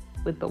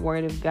with the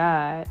word of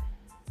God,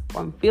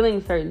 or I'm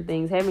feeling certain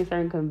things, having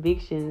certain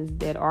convictions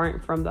that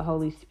aren't from the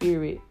Holy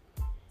Spirit,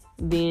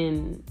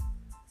 then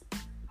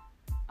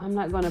I'm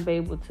not going to be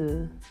able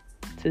to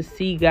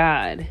see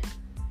God,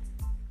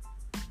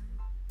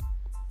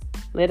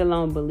 let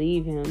alone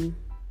believe him.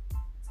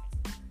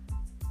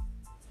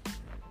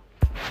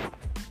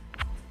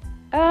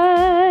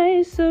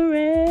 I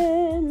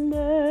surrender.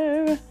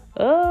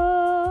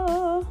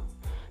 Oh,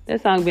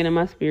 that song been in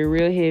my spirit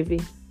real heavy.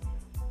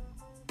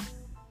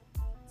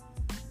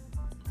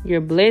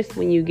 You're blessed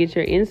when you get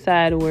your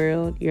inside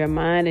world, your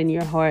mind and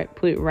your heart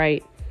put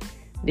right.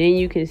 Then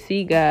you can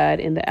see God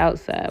in the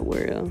outside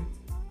world.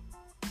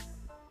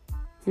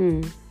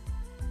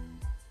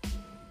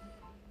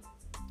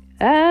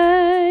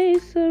 I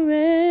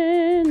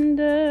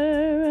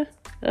surrender.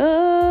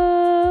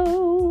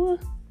 Oh,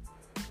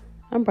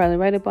 I'm probably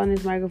right up on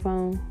this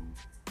microphone.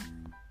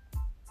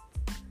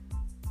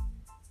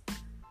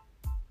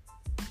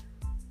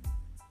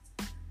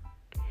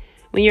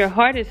 When your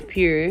heart is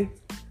pure,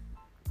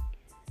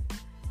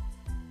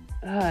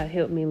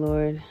 help me,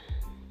 Lord.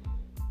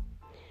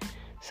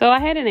 So I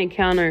had an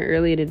encounter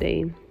earlier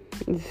today.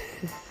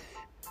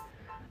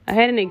 I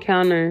had an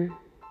encounter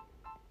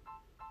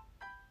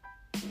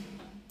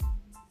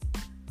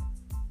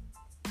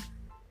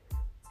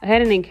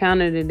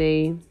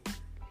today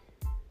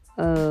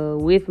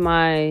with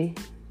my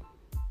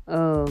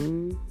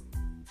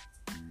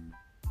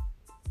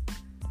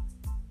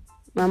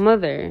my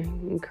mother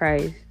in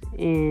Christ,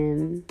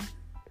 and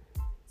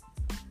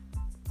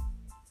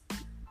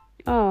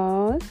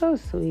oh, it's so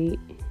sweet.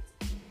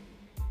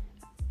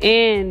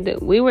 And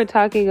we were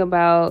talking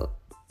about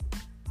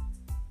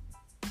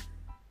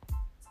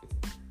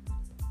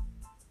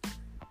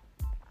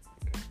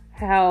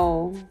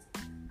how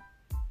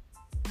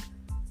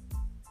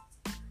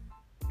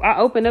I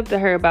opened up to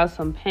her about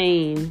some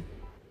pain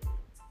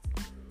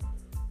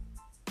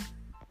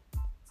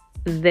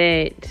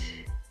that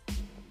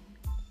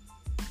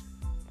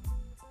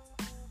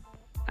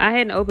I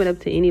hadn't opened up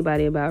to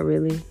anybody about,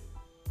 really.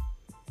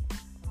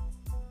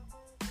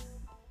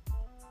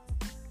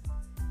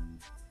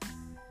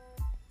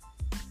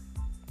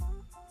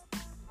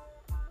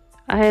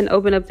 I hadn't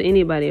opened up to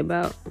anybody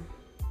about.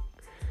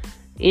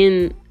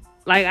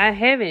 I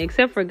haven't,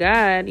 except for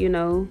God,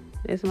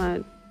 that's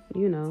my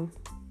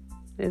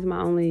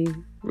only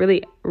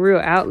really real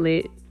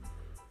outlet.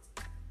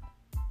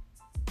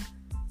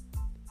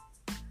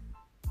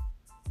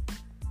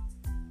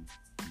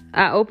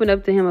 I opened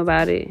up to him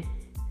about it.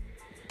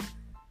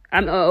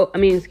 I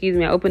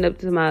opened up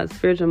to my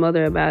spiritual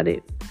mother about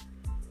it.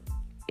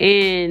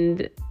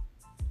 And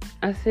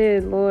I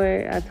said,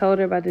 Lord, I told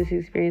her about this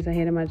experience I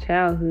had in my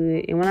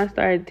childhood. And when I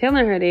started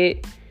telling her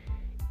that,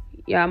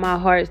 my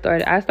heart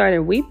I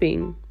started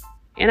weeping.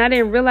 And I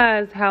didn't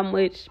realize how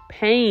much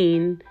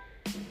pain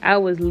I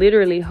was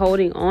literally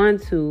holding on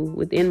to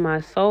within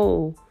my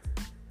soul.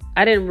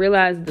 I didn't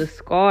realize the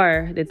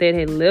scar that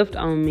had left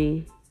on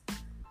me.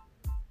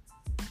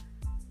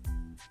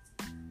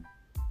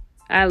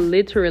 I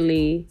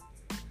literally,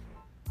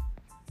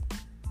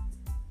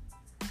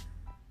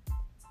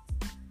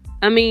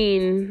 I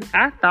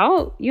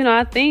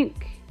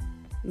think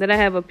that I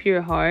have a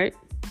pure heart.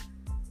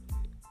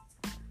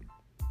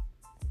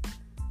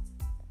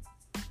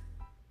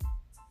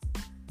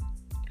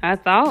 I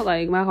thought,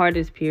 like, my heart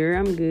is pure.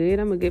 I'm good.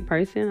 I'm a good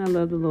person. I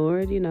love the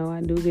Lord.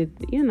 I do good,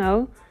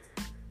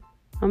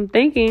 I'm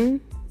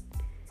thinking.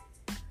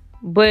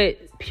 But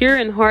pure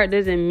in heart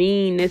doesn't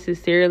mean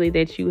necessarily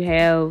that you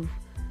have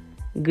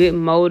good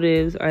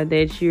motives or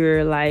that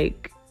you're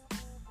like,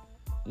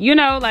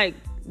 like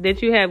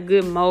that you have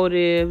good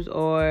motives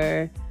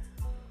or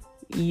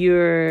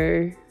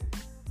you're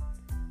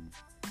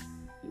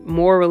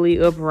morally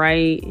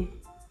upright.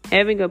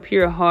 Having a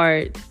pure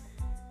heart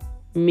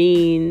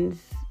means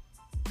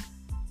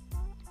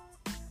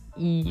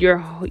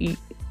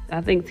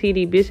I think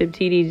Bishop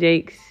T.D.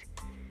 Jakes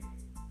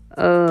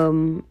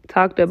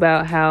talked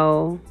about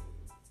how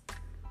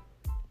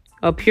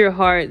a pure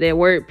heart, that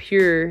word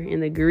pure in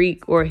the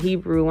Greek or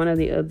Hebrew, one or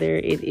the other,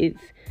 it's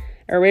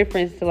a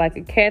reference to like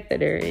a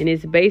catheter, and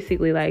it's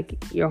basically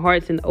like your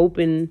heart's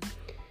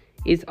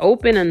it's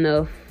open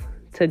enough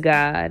to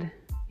God.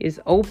 It's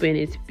open,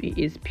 it's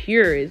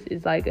pure,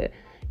 it's like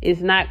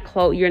it's not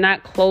closed. You're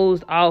not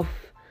closed off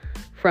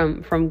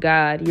from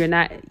God. You're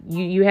not,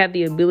 you have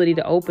the ability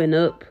to open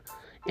up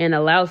and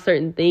allow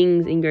certain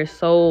things in your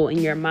soul, in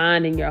your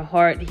mind, in your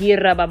heart to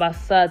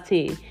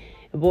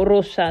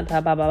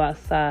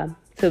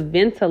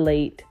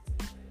ventilate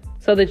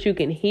so that you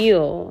can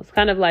heal. It's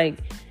kind of like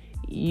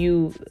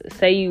you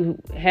say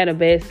you had a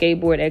bad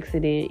skateboard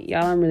accident.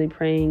 Y'all, I'm really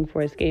praying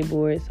for a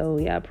skateboard, so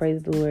yeah, I pray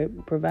that the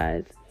Lord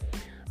provides.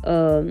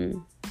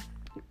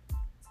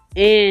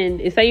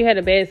 And say you had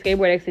a bad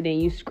skateboard accident,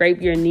 you scrape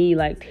your knee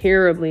like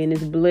terribly and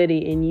it's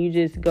bloody, and you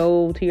just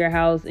go to your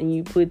house and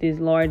you put this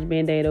large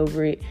Band-Aid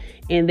over it,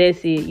 and that's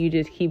it. You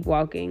just keep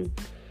walking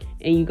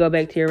and you go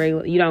back to your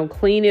regular, you don't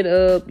clean it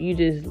up, you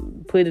just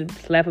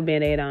slap a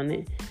Band-Aid on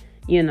it,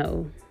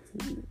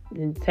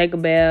 and take a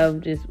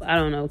bath, just, I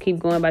don't know, keep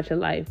going about your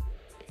life.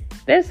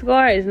 That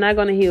scar is not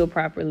going to heal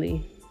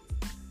properly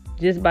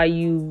just by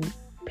you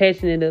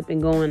patching it up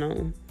and going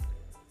on.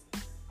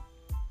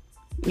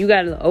 You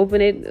got to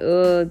open it,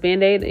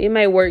 Band-Aid. It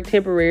may work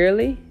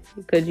temporarily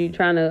because you're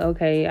trying to,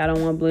 okay, I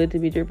don't want blood to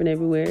be dripping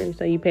everywhere.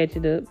 So you patch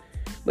it up.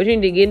 But you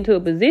need to get into a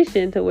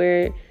position to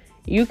where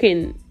you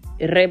can,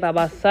 you need to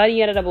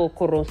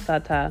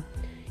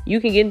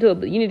get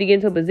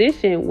into a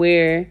position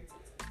where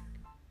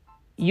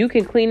you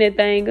can clean that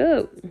thing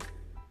up.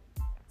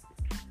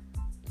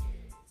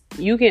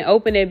 You can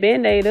open that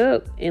Band-Aid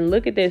up and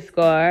look at that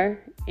scar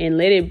and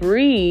let it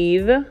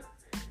breathe.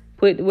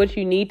 Put what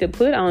you need to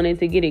put on it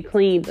to get it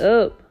cleaned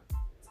up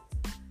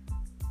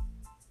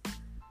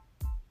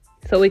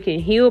so it can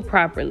heal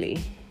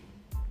properly.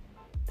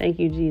 Thank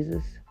you,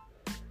 Jesus.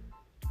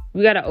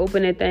 We got to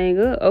open that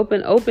thing up.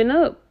 Open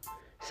up.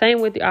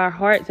 Same with our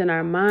hearts and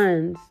our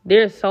minds.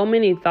 There's so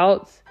many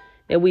thoughts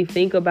that we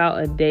think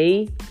about a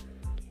day,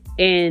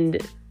 and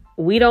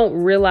we don't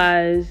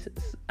realize,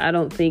 I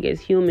don't think,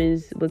 as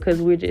humans,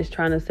 because we're just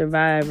trying to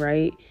survive,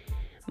 right?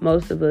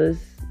 Most of us,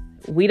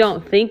 we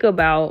don't think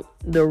about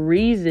the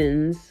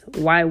reasons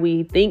why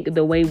we think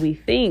the way we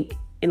think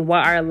and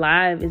why our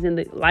life is in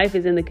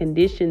the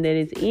condition that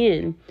it's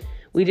in.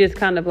 We just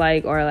kind of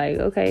are like,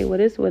 okay, well,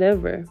 it's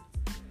whatever.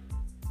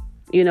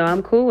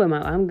 I'm cool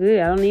I'm good.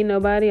 I don't need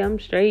nobody. I'm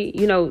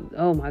straight.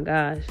 Oh my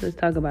gosh, let's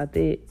talk about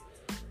that.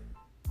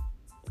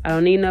 I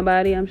don't need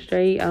nobody. I'm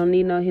straight. I don't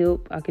need no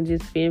help. I can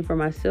just fend for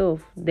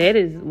myself. That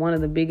is one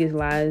of the biggest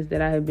lies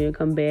that I have been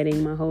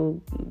combating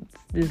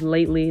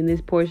lately in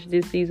this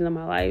season of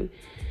my life.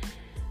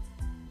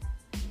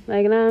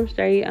 Like, nah, I'm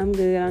straight. I'm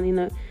good. I don't need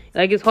no.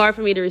 Like, it's hard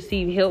for me to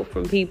receive help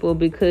from people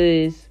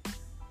because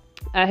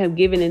I have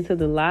given into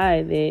the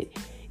lie that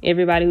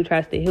everybody who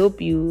tries to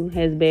help you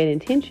has bad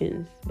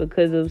intentions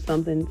because of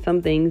some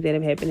things that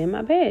have happened in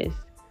my past.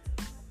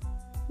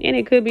 And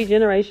it could be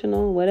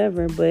generational,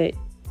 whatever, but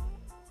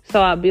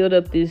so I build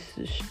up this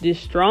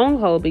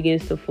stronghold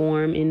begins to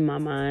form in my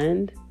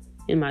mind,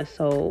 in my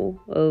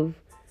soul of,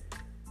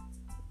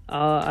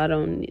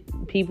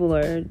 people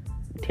are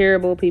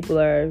terrible, people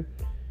are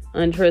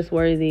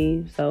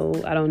untrustworthy, so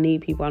I don't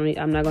need people.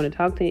 I'm not going to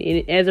talk to them.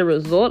 And as a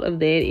result of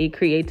that, it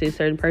creates a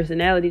certain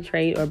personality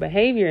trait or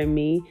behavior in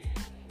me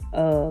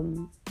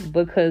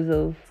because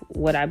of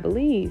what I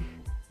believe.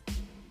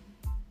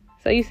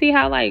 So you see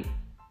how,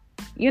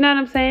 you know what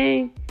I'm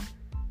saying?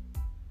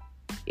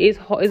 It's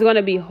going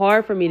to be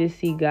hard for me to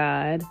see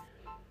God,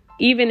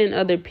 even in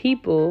other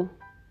people.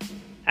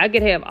 I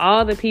could have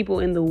all the people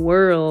in the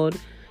world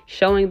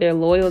showing their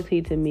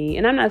loyalty to me.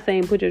 And I'm not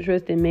saying put your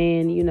trust in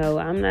man.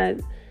 I'm not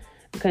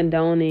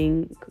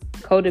condoning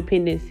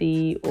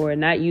codependency or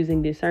not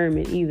using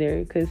discernment either.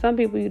 Because some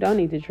people you don't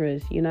need to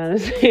trust. You know what I'm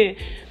saying?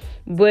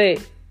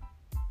 But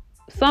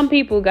some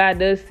people God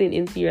does send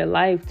into your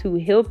life to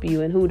help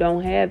you and who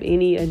don't have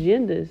any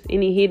agendas,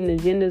 any hidden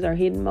agendas or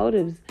hidden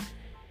motives.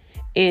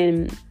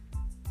 And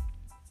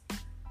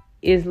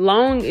as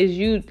long as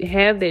you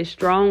have that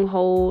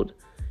stronghold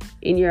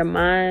in your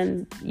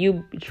mind,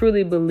 you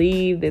truly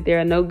believe that there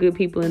are no good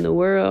people in the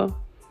world,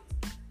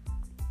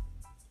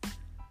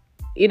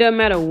 it doesn't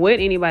matter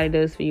what anybody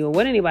does for you or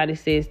what anybody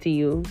says to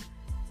you.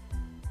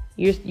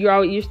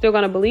 You're still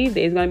gonna believe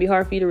that it's gonna be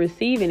hard for you to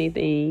receive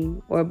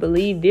anything or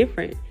believe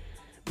different.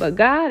 But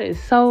God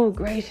is so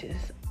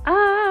gracious.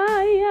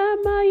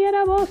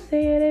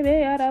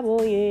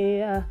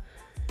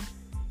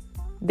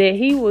 That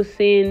He will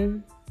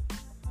send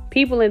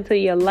people into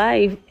your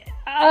life.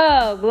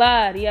 Oh,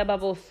 glad.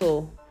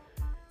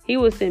 He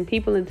will send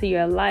people into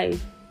your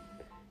life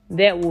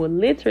that will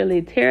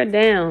literally tear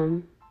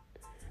down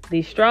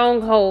the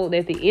stronghold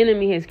that the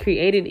enemy has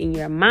created in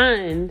your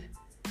mind.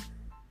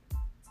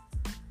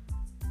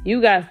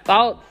 You got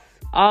thoughts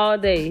all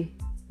day.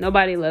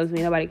 Nobody loves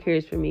me. Nobody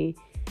cares for me.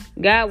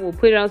 God will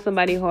put it on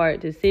somebody's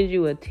heart to send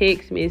you a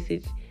text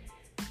message.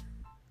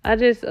 I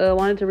just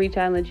wanted to reach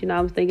out and let you know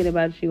I was thinking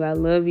about you. I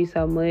love you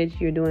so much.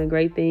 You're doing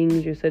great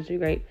things. You're such a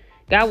great...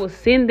 God will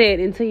send that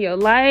into your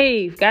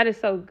life. God is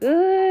so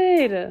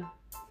good.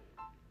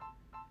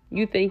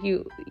 You think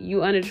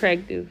you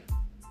unattractive.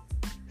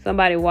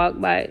 Somebody walk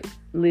by.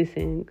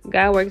 Listen,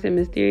 God works in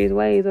mysterious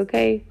ways,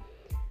 okay?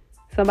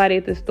 Somebody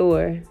at the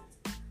store.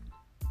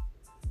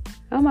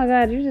 Oh my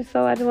God, I just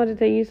wanted to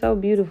tell you, you're so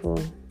beautiful.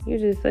 You're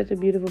just such a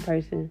beautiful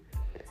person.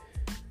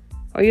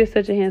 Or you're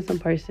such a handsome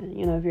person,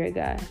 if you're a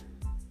guy.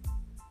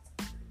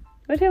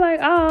 But you're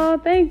like, oh,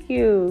 thank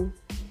you.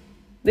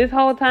 This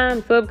whole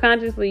time,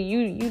 subconsciously,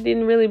 you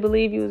didn't really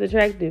believe you was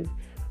attractive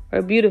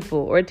or beautiful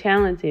or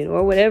talented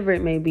or whatever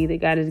it may be that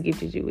God has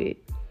gifted you with.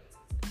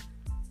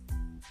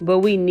 But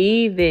we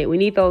need that. We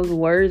need those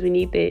words. We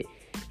need that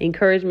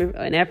encouragement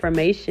and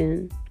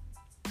affirmation.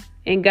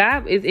 And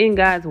God is in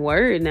God's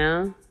word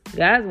now.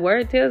 God's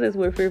word tells us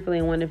we're fearfully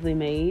and wonderfully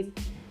made.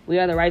 We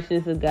are the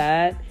righteousness of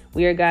God.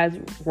 We are God's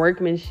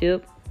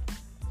workmanship.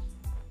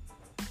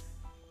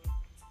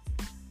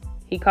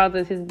 He calls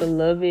us His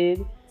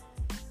beloved,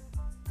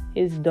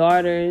 His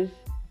daughters,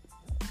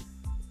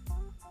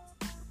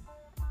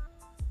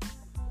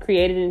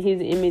 created in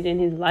His image and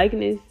His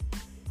likeness.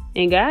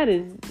 And God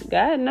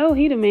know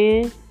He the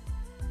man.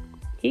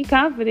 He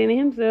confident in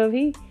Himself.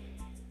 He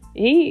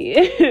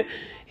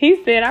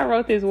He said, I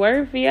wrote this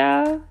word for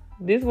y'all.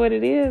 This is what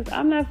it is.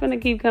 I'm not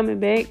finna keep coming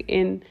back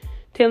and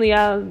telling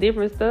y'all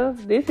different stuff.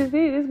 This is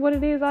it. This is what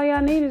it is. All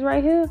y'all need is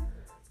right here.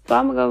 So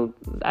I'm going to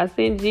go. I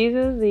sent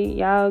Jesus.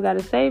 Y'all got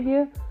a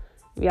Savior.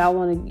 Y'all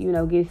want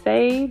to, get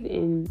saved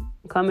and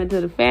come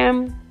into the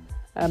family.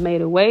 I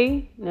made a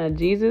way. Now,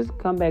 Jesus,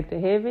 come back to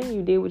heaven.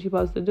 You did what you're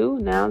supposed to do.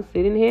 Now,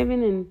 sit in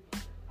heaven and,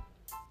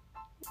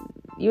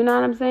 you know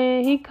what I'm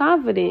saying? He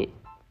confident.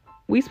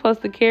 We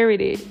supposed to carry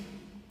that.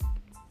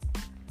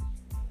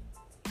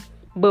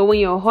 But when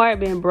your heart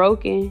been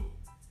broken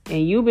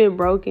and you've been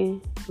broken,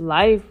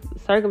 life,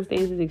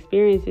 circumstances,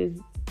 experiences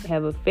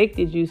have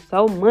affected you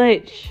so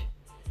much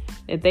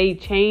that they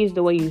change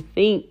the way you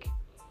think.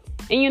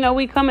 And,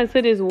 we come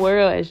into this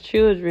world as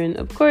children.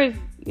 Of course,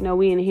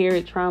 we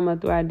inherit trauma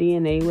through our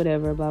DNA,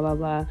 whatever, blah, blah,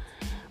 blah.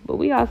 But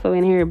we also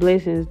inherit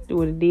blessings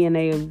through the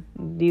DNA of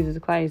Jesus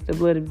Christ, the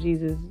blood of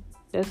Jesus.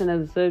 That's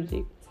another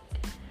subject.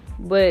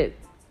 But,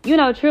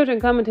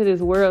 children come into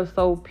this world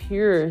so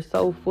pure,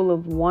 so full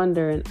of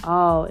wonder and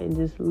awe and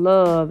just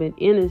love and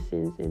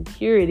innocence and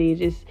purity.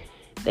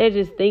 They're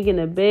just thinking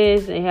the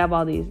best and have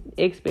all these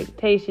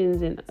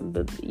expectations.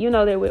 But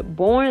they're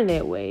born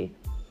that way.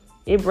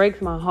 It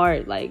breaks my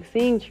heart. Like,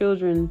 seeing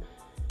children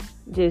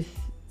just...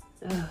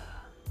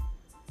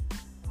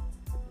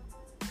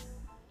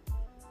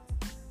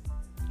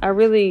 I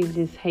really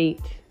just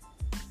hate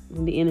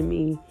when the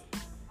enemy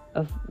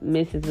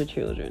messes with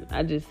children.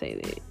 I just say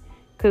that.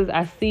 Because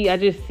I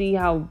just see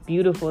how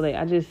beautiful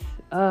I just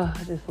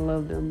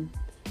love them.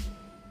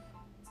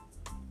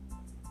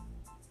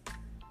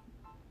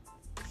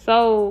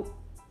 So,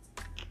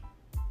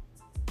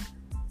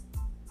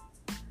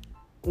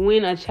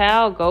 when a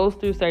child goes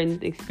through certain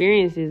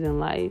experiences in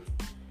life,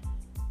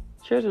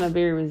 children are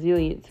very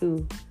resilient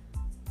too.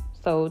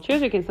 So,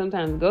 children can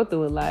sometimes go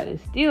through a lot and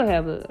still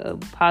have a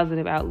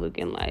positive outlook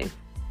in life.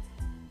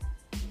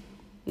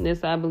 And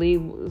this, I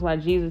believe, is why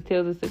Jesus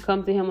tells us to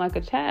come to Him like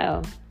a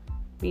child.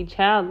 Be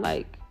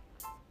childlike.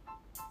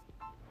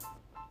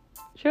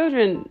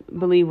 Children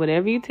believe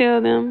whatever you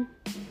tell them,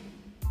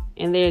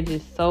 and they're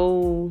just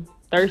so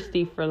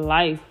thirsty for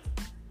life.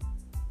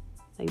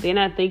 Like, they're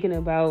not thinking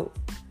about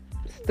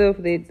stuff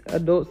that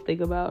adults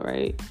think about,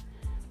 right?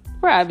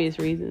 For obvious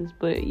reasons,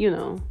 but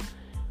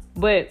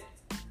But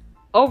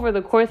over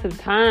the course of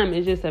time,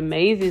 it just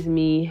amazes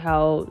me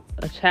how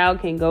a child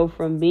can go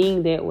from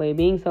being that way,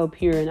 being so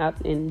pure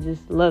and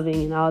just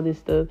loving and all this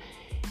stuff.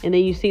 And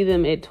then you see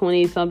them at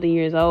 20-something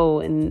years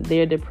old and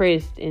they're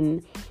depressed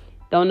and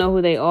don't know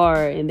who they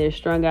are and they're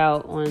strung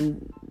out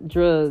on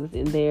drugs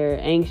and they're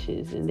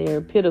anxious and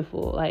they're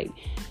pitiful, like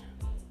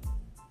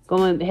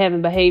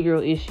having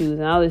behavioral issues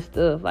and all this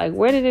stuff. Like,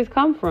 where did this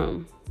come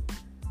from?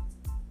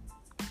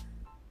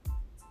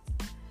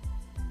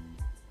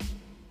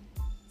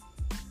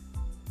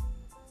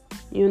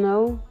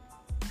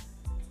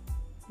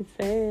 It's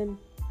sad.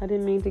 I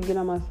didn't mean to get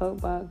on my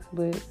soapbox,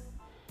 but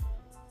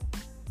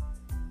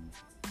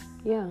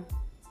yeah.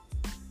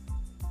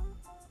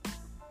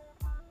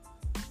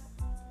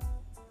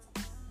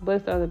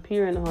 Blessed are the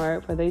pure in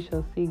heart, for they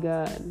shall see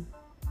God.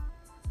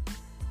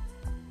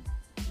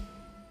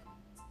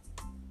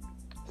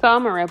 So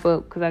I'm gonna wrap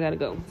up because I gotta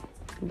go.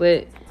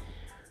 But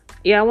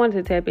yeah, I wanted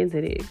to tap into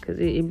that because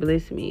it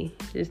blessed me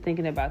just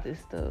thinking about this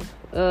stuff.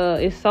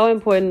 It's so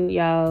important,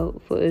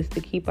 y'all, for us to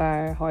keep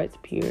our hearts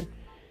pure.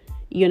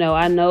 You know,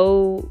 I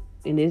know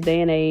in this day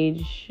and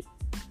age,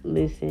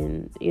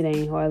 listen, it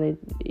ain't hardly,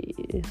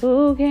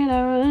 who can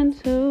I run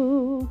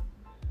to?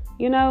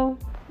 You know?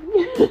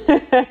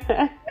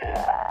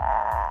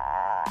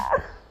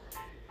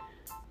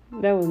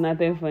 That was not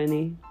that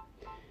funny.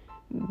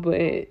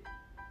 But,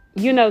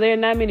 you know, there are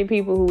not many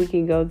people who we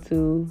can go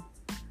to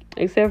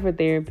except for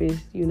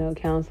therapists, you know,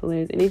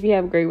 counselors. And if you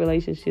have great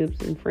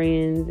relationships and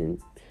friends and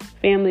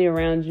family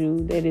around you,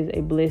 that is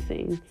a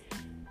blessing,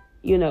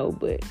 you know.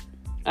 But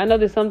I know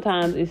that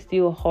sometimes it's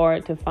still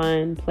hard to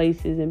find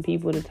places and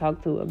people to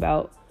talk to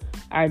about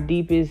our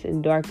deepest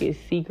and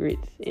darkest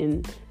secrets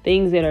and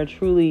things that are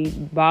truly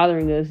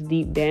bothering us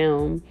deep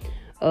down,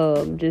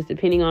 just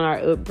depending on our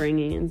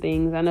upbringing and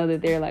things. I know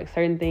that there are like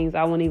certain things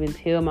I won't even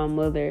tell my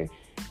mother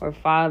or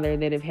father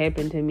that have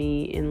happened to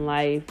me in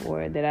life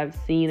or that I've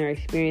seen or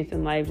experienced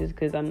in life, just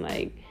because I'm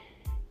like,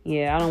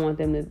 yeah, I don't want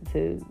them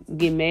to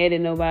get mad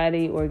at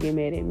nobody or get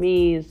mad at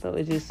me. So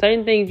it's just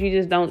certain things you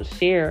just don't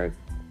share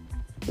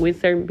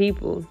with certain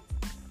people.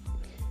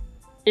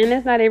 And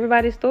that's not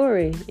everybody's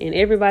story. And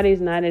everybody's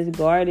not as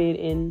guarded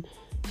and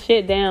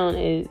shut down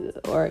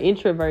or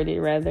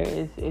introverted, rather,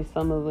 as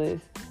some of us.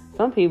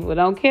 Some people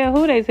don't care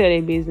who they tell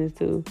their business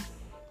to.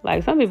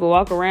 Like, some people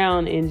walk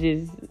around and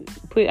just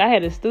I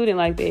had a student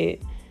like that,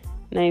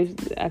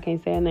 I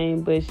can't say her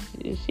name, but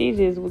she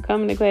just would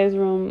come in the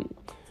classroom.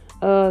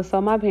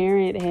 So my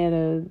parent had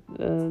a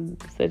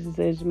such and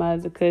such. My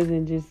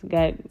cousin just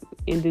got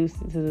induced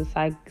to the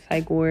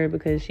psych ward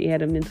because she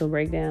had a mental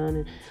breakdown,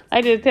 and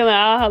like just telling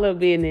all her little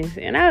business.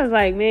 And I was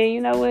like, man,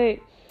 you know what?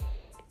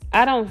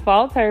 I don't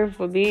fault her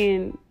for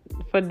doing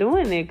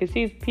that because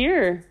she's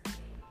pure.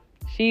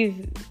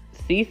 She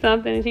sees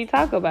something and she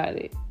talk about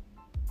it.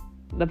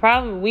 The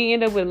problem, we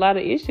end up with a lot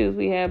of issues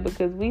we have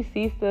because we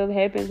see stuff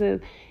happen to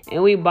us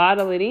and we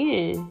bottle it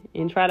in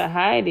and try to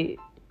hide it.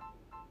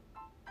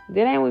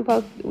 That ain't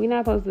we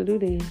not supposed to do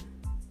that.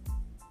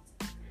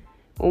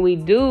 When we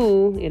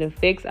do, it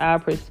affects our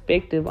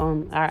perspective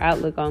on our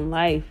outlook on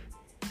life.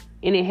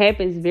 And it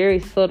happens very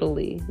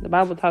subtly. The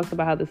Bible talks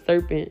about how the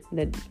serpent,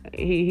 that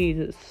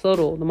he's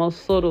subtle, the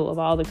most subtle of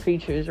all the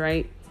creatures,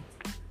 right?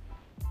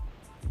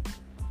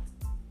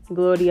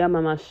 Gloria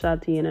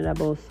mamashati and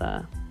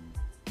rabosa.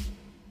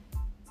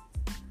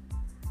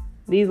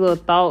 These little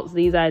thoughts,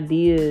 these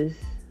ideas,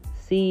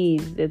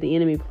 seeds that the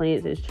enemy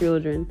plants as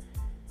children,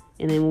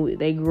 and then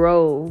they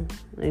grow,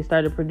 and they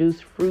start to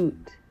produce fruit.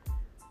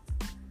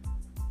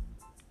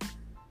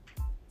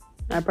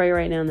 I pray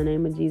right now in the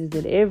name of Jesus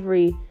that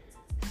every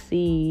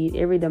seed,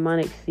 every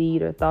demonic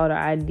seed or thought or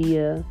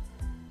idea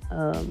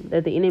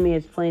that the enemy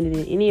has planted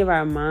in any of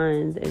our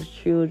minds as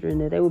children,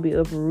 that they will be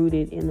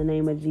uprooted in the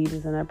name of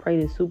Jesus. And I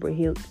pray that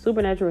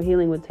supernatural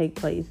healing would take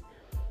place.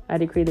 I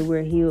decree that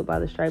we're healed by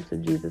the stripes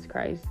of Jesus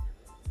Christ.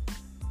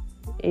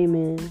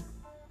 Amen.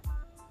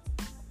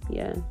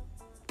 Yeah.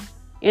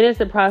 And it's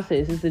a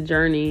process. It's a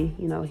journey,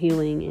 you know,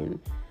 healing and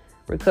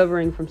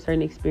recovering from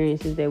certain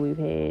experiences that we've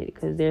had,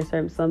 because there's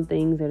some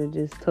things that are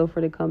just tougher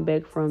to come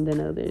back from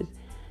than others.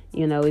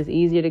 You know, it's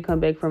easier to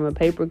come back from a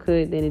paper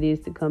cut than it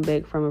is to come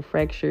back from a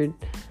fractured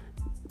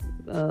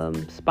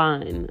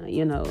spine,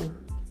 you know.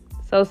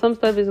 So some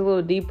stuff is a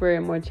little deeper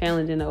and more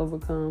challenging to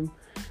overcome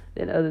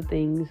than other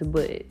things,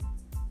 but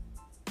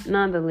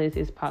nonetheless,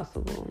 it's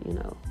possible, you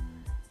know.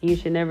 You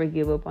should never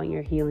give up on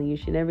your healing. You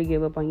should never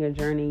give up on your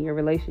journey, your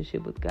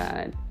relationship with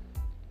God.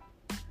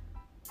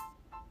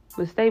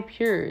 But stay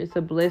pure. It's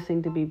a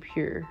blessing to be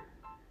pure,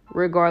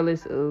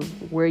 regardless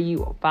of where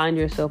you find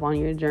yourself on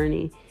your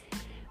journey.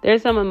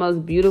 There's some of the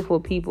most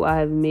beautiful people I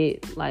have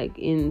met, like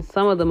in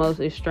some of the most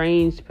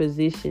estranged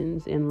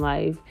positions in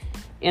life.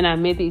 And I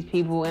met these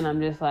people and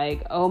I'm just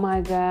like, oh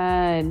my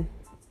God.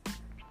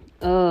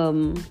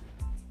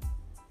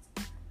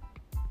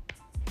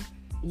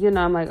 You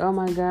know, I'm like, oh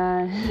my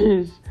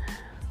gosh.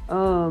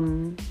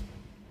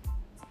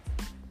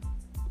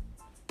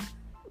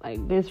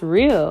 Like, that's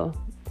real.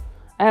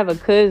 I have a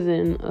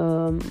cousin,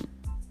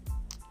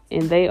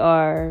 and they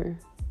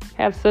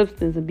have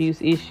substance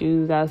abuse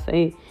issues, I'll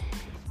say.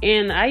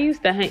 And I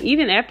used to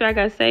even after I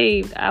got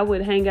saved, I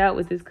would hang out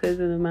with this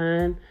cousin of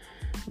mine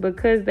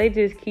because they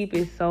just keep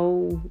it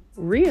so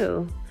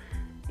real.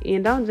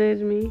 And don't judge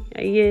me.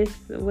 Yes,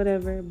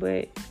 whatever.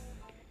 But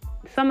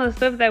some of the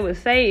stuff they would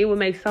say, it would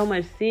make so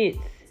much sense.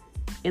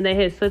 And they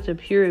had such a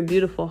pure and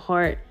beautiful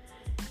heart.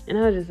 And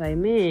I was just like,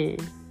 man,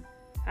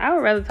 I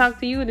would rather talk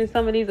to you than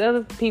some of these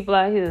other people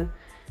out here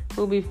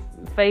who be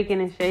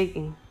faking and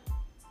shaking.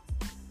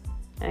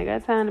 I ain't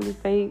got time to be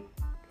fake.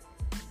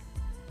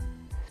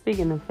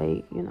 Speaking of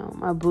fake, you know,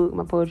 my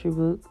poetry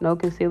book, No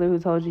Concealer Who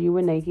Told You You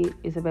Were Naked,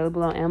 is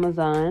available on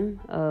Amazon.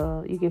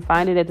 You can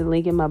find it at the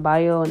link in my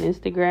bio on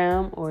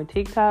Instagram or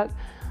TikTok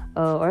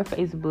or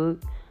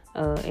Facebook.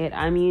 at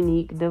I'm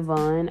Unique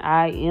Devon.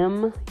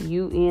 IMUNIQUE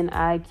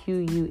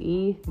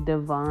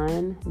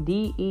Devon,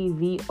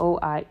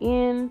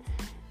 DEVOIN,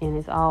 and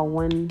it's all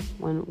one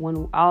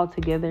all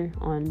together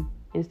on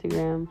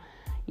Instagram.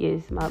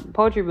 Yes, my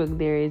poetry book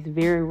there is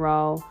very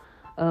raw.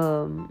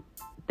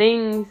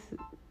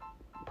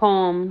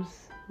 Poems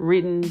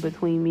written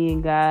between me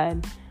and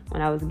God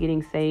when I was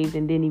getting saved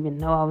and didn't even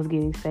know I was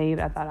getting saved.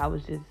 I thought I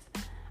was just,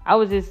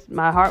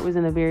 my heart was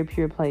in a very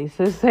pure place.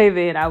 To say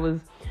that I was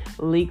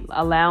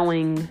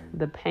allowing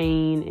the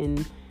pain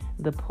and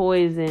the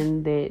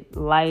poison that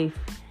life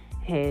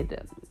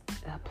had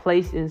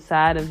placed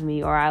inside of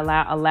me, or I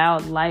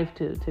allowed life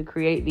to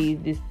create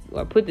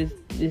put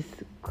this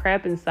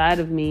crap inside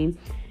of me,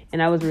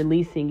 and I was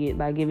releasing it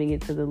by giving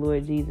it to the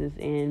Lord Jesus.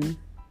 And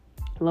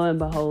lo and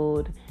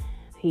behold,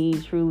 he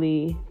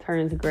truly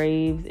turns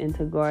graves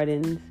into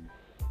gardens.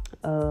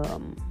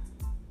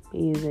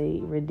 He is a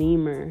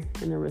redeemer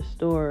and a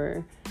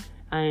restorer.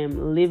 I am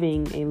a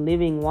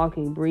living,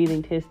 walking,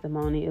 breathing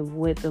testimony of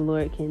what the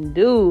Lord can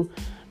do.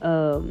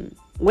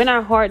 When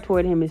our heart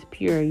toward him is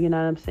pure, you know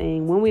what I'm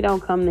saying? When we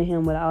don't come to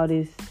him with all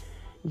this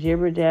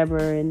jibber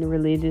jabber and the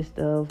religious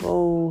stuff,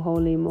 oh,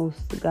 holy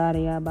most God,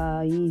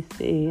 nothing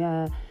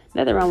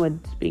wrong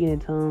with speaking in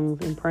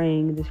tongues and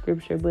praying the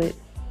scripture, but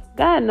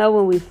God knows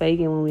when we fake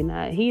and when we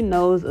not. He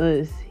knows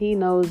us. He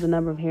knows the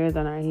number of hairs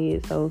on our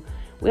head, so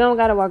we don't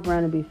got to walk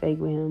around and be fake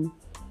with him.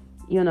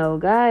 You know,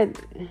 God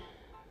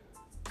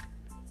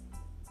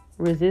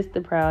resists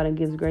the proud and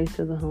gives grace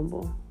to the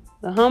humble.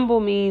 The humble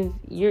means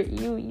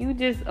you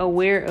just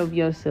aware of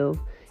yourself.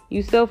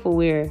 You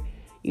self-aware.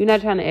 You're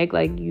not trying to act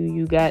like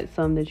you got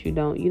something that you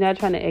don't. You're not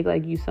trying to act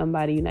like you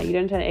somebody you're not.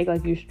 You're not trying to act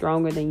like you're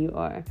stronger than you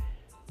are.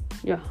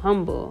 You're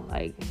humble.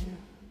 Like,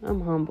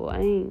 I'm humble. I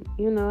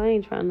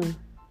ain't trying to.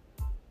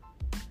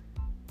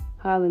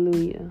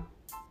 Hallelujah.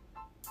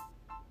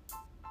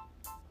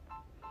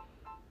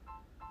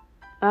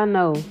 I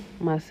know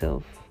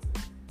myself.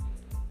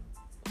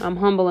 I'm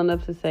humble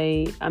enough to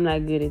say I'm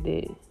not good at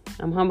that.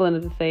 I'm humble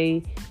enough to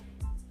say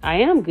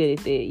I am good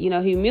at that. You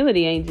know,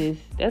 humility ain't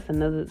just, that's a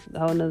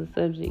whole nother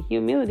subject.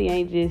 Humility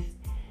ain't just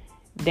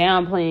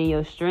downplaying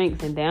your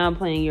strengths and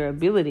downplaying your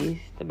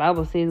abilities. The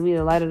Bible says we are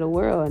the light of the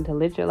world, and to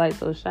let your light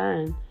so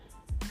shine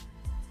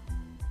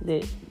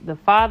that the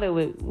Father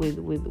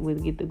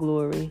would get the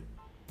glory.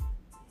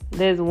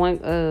 There's one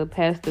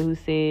pastor who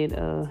said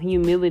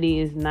humility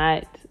is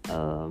not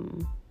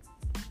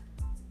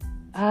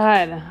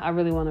I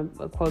really want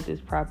to quote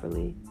this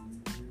properly.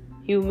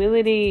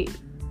 Humility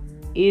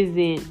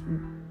isn't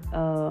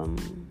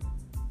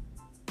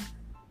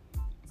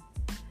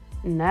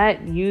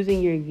not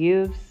using your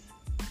gifts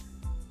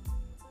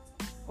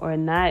or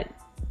not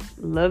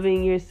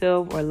loving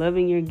yourself or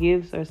loving your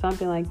gifts or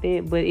something like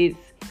that, but it's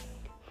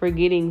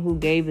forgetting who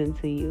gave them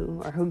to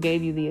you or who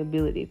gave you the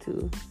ability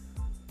to.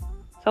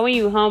 So when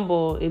you're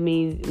humble, it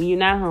means, when you're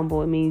not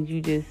humble, it means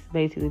you just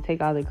basically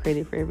take all the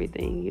credit for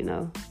everything, you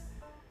know.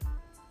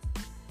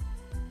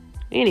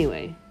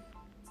 Anyway,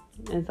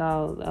 that's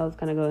all. That was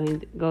kind of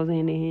goes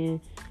hand in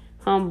hand.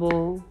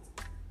 Humble,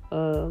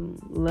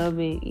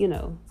 loving, you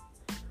know.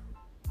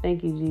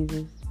 Thank you,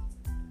 Jesus.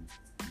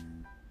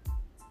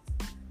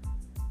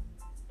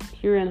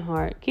 Pure in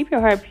heart. Keep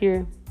your heart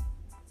pure.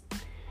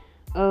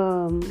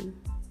 Open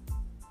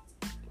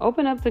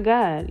up to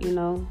God, you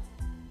know.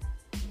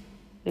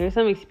 There are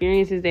some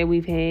experiences that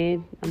we've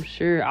had. I'm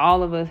sure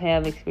all of us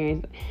have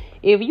experienced.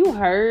 If you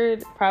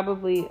heard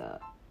probably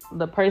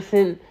the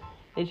person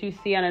that you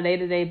see on a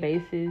day-to-day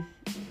basis,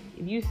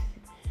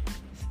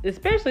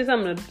 especially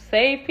some of the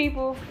saved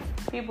people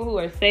who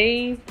are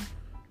saved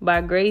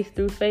by grace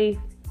through faith,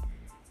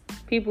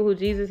 people who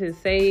Jesus has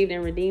saved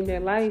and redeemed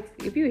their life,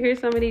 if you hear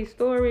some of these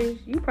stories,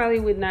 you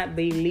probably would not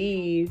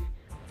believe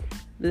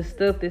the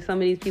stuff that some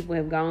of these people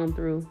have gone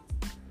through.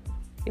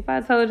 If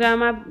I told y'all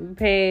my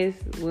past,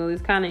 well,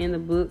 it's kind of in the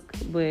book,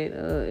 but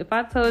if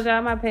I told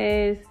y'all my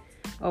past,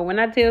 or when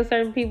I tell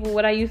certain people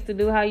what I used to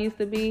do, how I used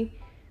to be,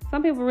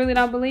 some people really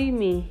don't believe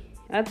me.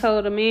 I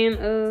told a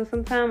man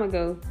some time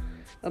ago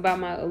about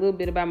a little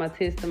bit about my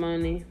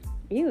testimony.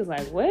 He was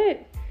like,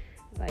 "What?"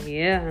 Like,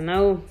 yeah, I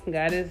know,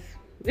 God is,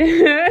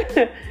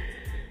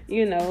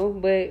 you know,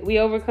 but we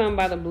overcome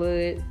by the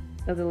blood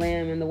of the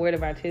Lamb and the word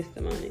of our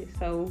testimony.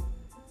 So,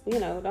 you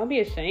know, don't be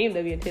ashamed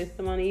of your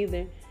testimony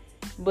either.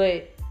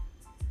 But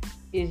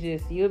it's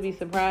just, you'll be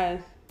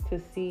surprised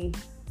to see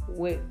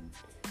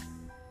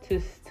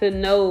to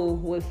know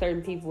what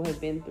certain people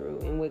have been through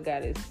and what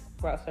God has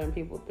brought certain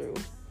people through.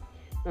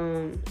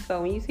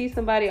 So when you see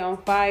somebody on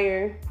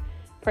fire,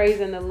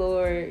 praising the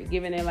Lord,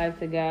 giving their life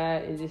to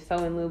God, and just so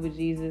in love with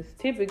Jesus,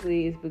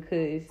 typically it's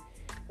because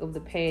of the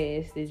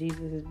past that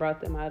Jesus has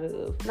brought them out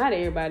of. Not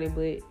everybody,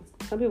 but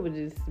some people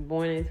just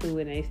born into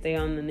it and they stay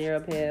on the narrow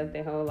path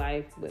their whole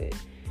life. But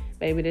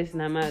baby, that's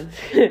not my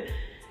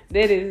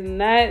that is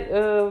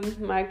not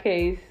my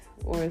case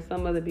or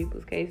some other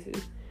people's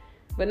cases.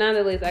 But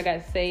nonetheless, I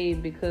got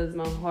saved because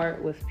my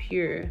heart was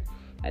pure.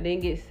 I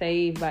didn't get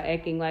saved by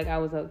acting like I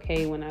was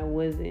okay when I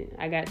wasn't.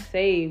 I got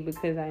saved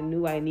because I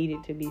knew I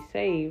needed to be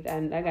saved.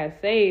 And I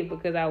got saved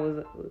because I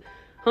was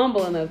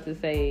humble enough to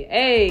say,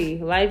 hey,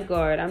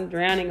 lifeguard, I'm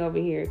drowning over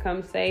here.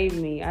 Come save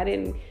me. I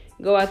didn't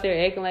go out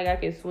there acting like I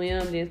could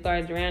swim, then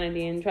start drowning,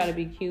 then try to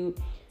be cute.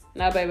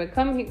 No, baby,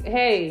 come here.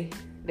 Hey,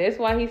 that's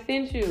why he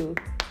sent you.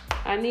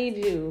 I need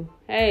you.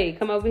 Hey,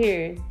 come over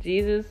here.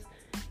 Jesus,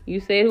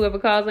 you said whoever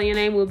calls on your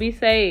name will be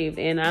saved.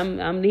 And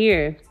I'm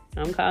here.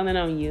 I'm calling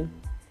on you.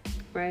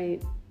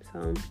 Right?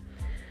 So,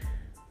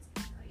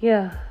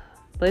 yeah.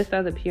 Blessed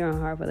are the pure in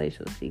heart, for they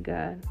shall see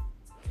God.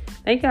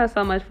 Thank y'all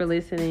so much for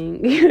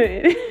listening.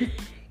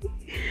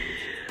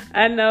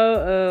 I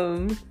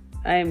know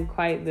I am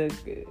quite the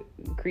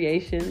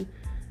creation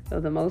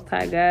of the Most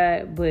High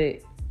God,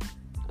 but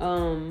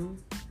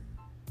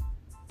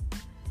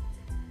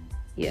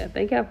yeah,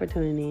 thank y'all for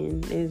tuning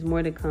in. There's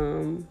more to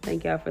come.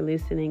 Thank y'all for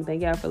listening.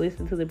 Thank y'all for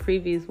listening to the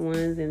previous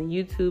ones and the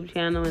YouTube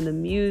channel and the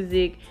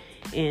music,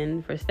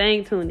 and for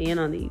staying tuned in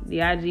on the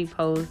IG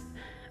posts.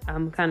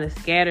 I'm kind of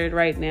scattered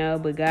right now,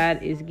 but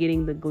God is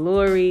getting the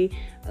glory,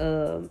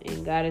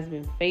 and God has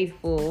been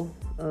faithful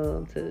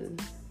to,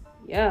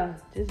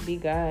 just be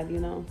God,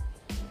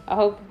 I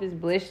hope that this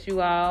blessed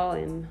you all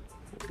and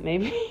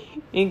maybe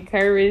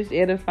encouraged,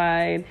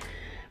 edified,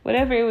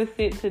 whatever it was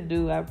sent to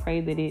do. I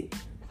pray that it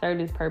served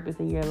its purpose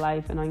in your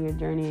life and on your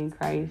journey in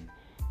Christ.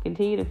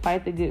 Continue to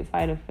fight the good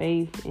fight of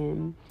faith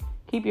and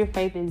keep your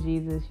faith in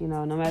Jesus,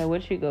 no matter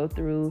what you go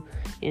through.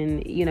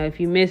 And, if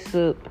you mess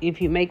up,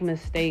 if you make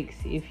mistakes,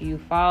 if you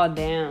fall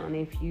down,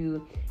 if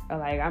you are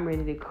like, I'm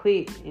ready to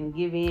quit and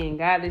give in.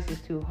 God, this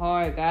is too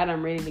hard. God,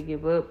 I'm ready to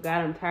give up.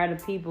 God, I'm tired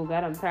of people.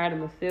 God, I'm tired of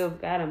myself.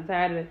 God, I'm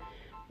tired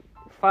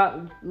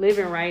of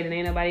living right and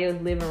ain't nobody else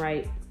living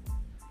right.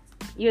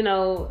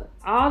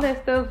 All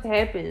that stuff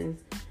happens.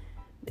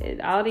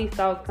 All these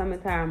thoughts come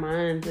into our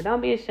minds. But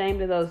don't be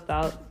ashamed of those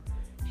thoughts.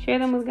 Share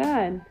them with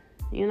God.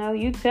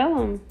 You tell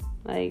him.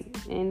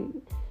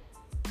 And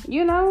he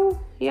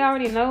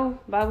already know.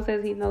 The Bible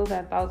says he knows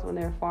our thoughts when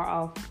they're far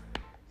off.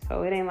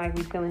 So it ain't like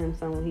we telling him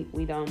something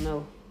we don't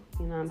know.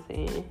 You know what I'm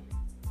saying?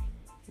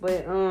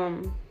 But,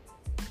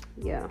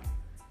 yeah.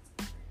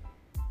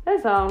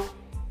 That's all.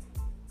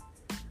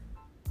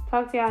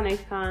 Talk to y'all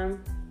next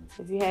time.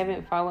 If you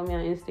haven't, follow me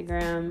on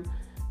Instagram,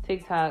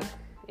 TikTok,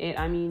 at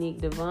I'm Unique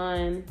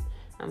Devon.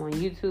 I'm on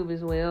YouTube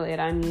as well, at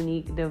I'm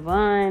Unique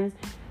Devon.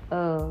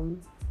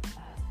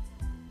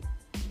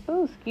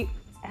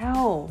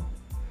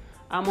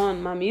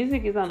 My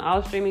music is on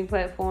all streaming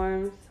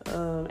platforms,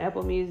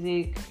 Apple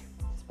Music,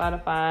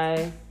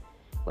 Spotify,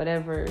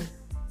 whatever.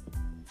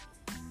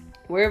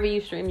 Wherever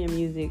you stream your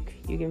music,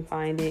 you can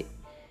find it.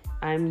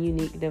 I'm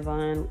Unique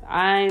Devon.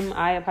 I'm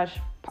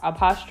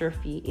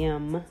apostrophe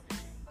M,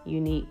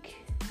 Unique,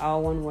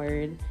 all one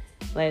word,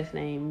 last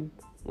name,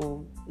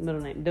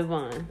 middle name,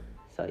 Devon.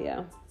 So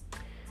yeah.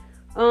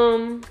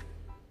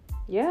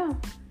 Yeah.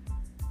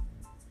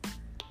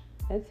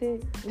 That's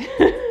it.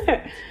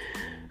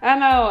 I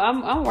know.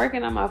 I'm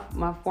working on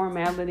my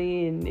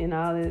formality and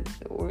all that.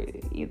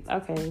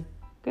 Okay.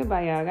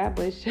 Goodbye, y'all. God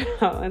bless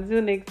y'all.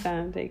 Until next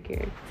time. Take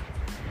care.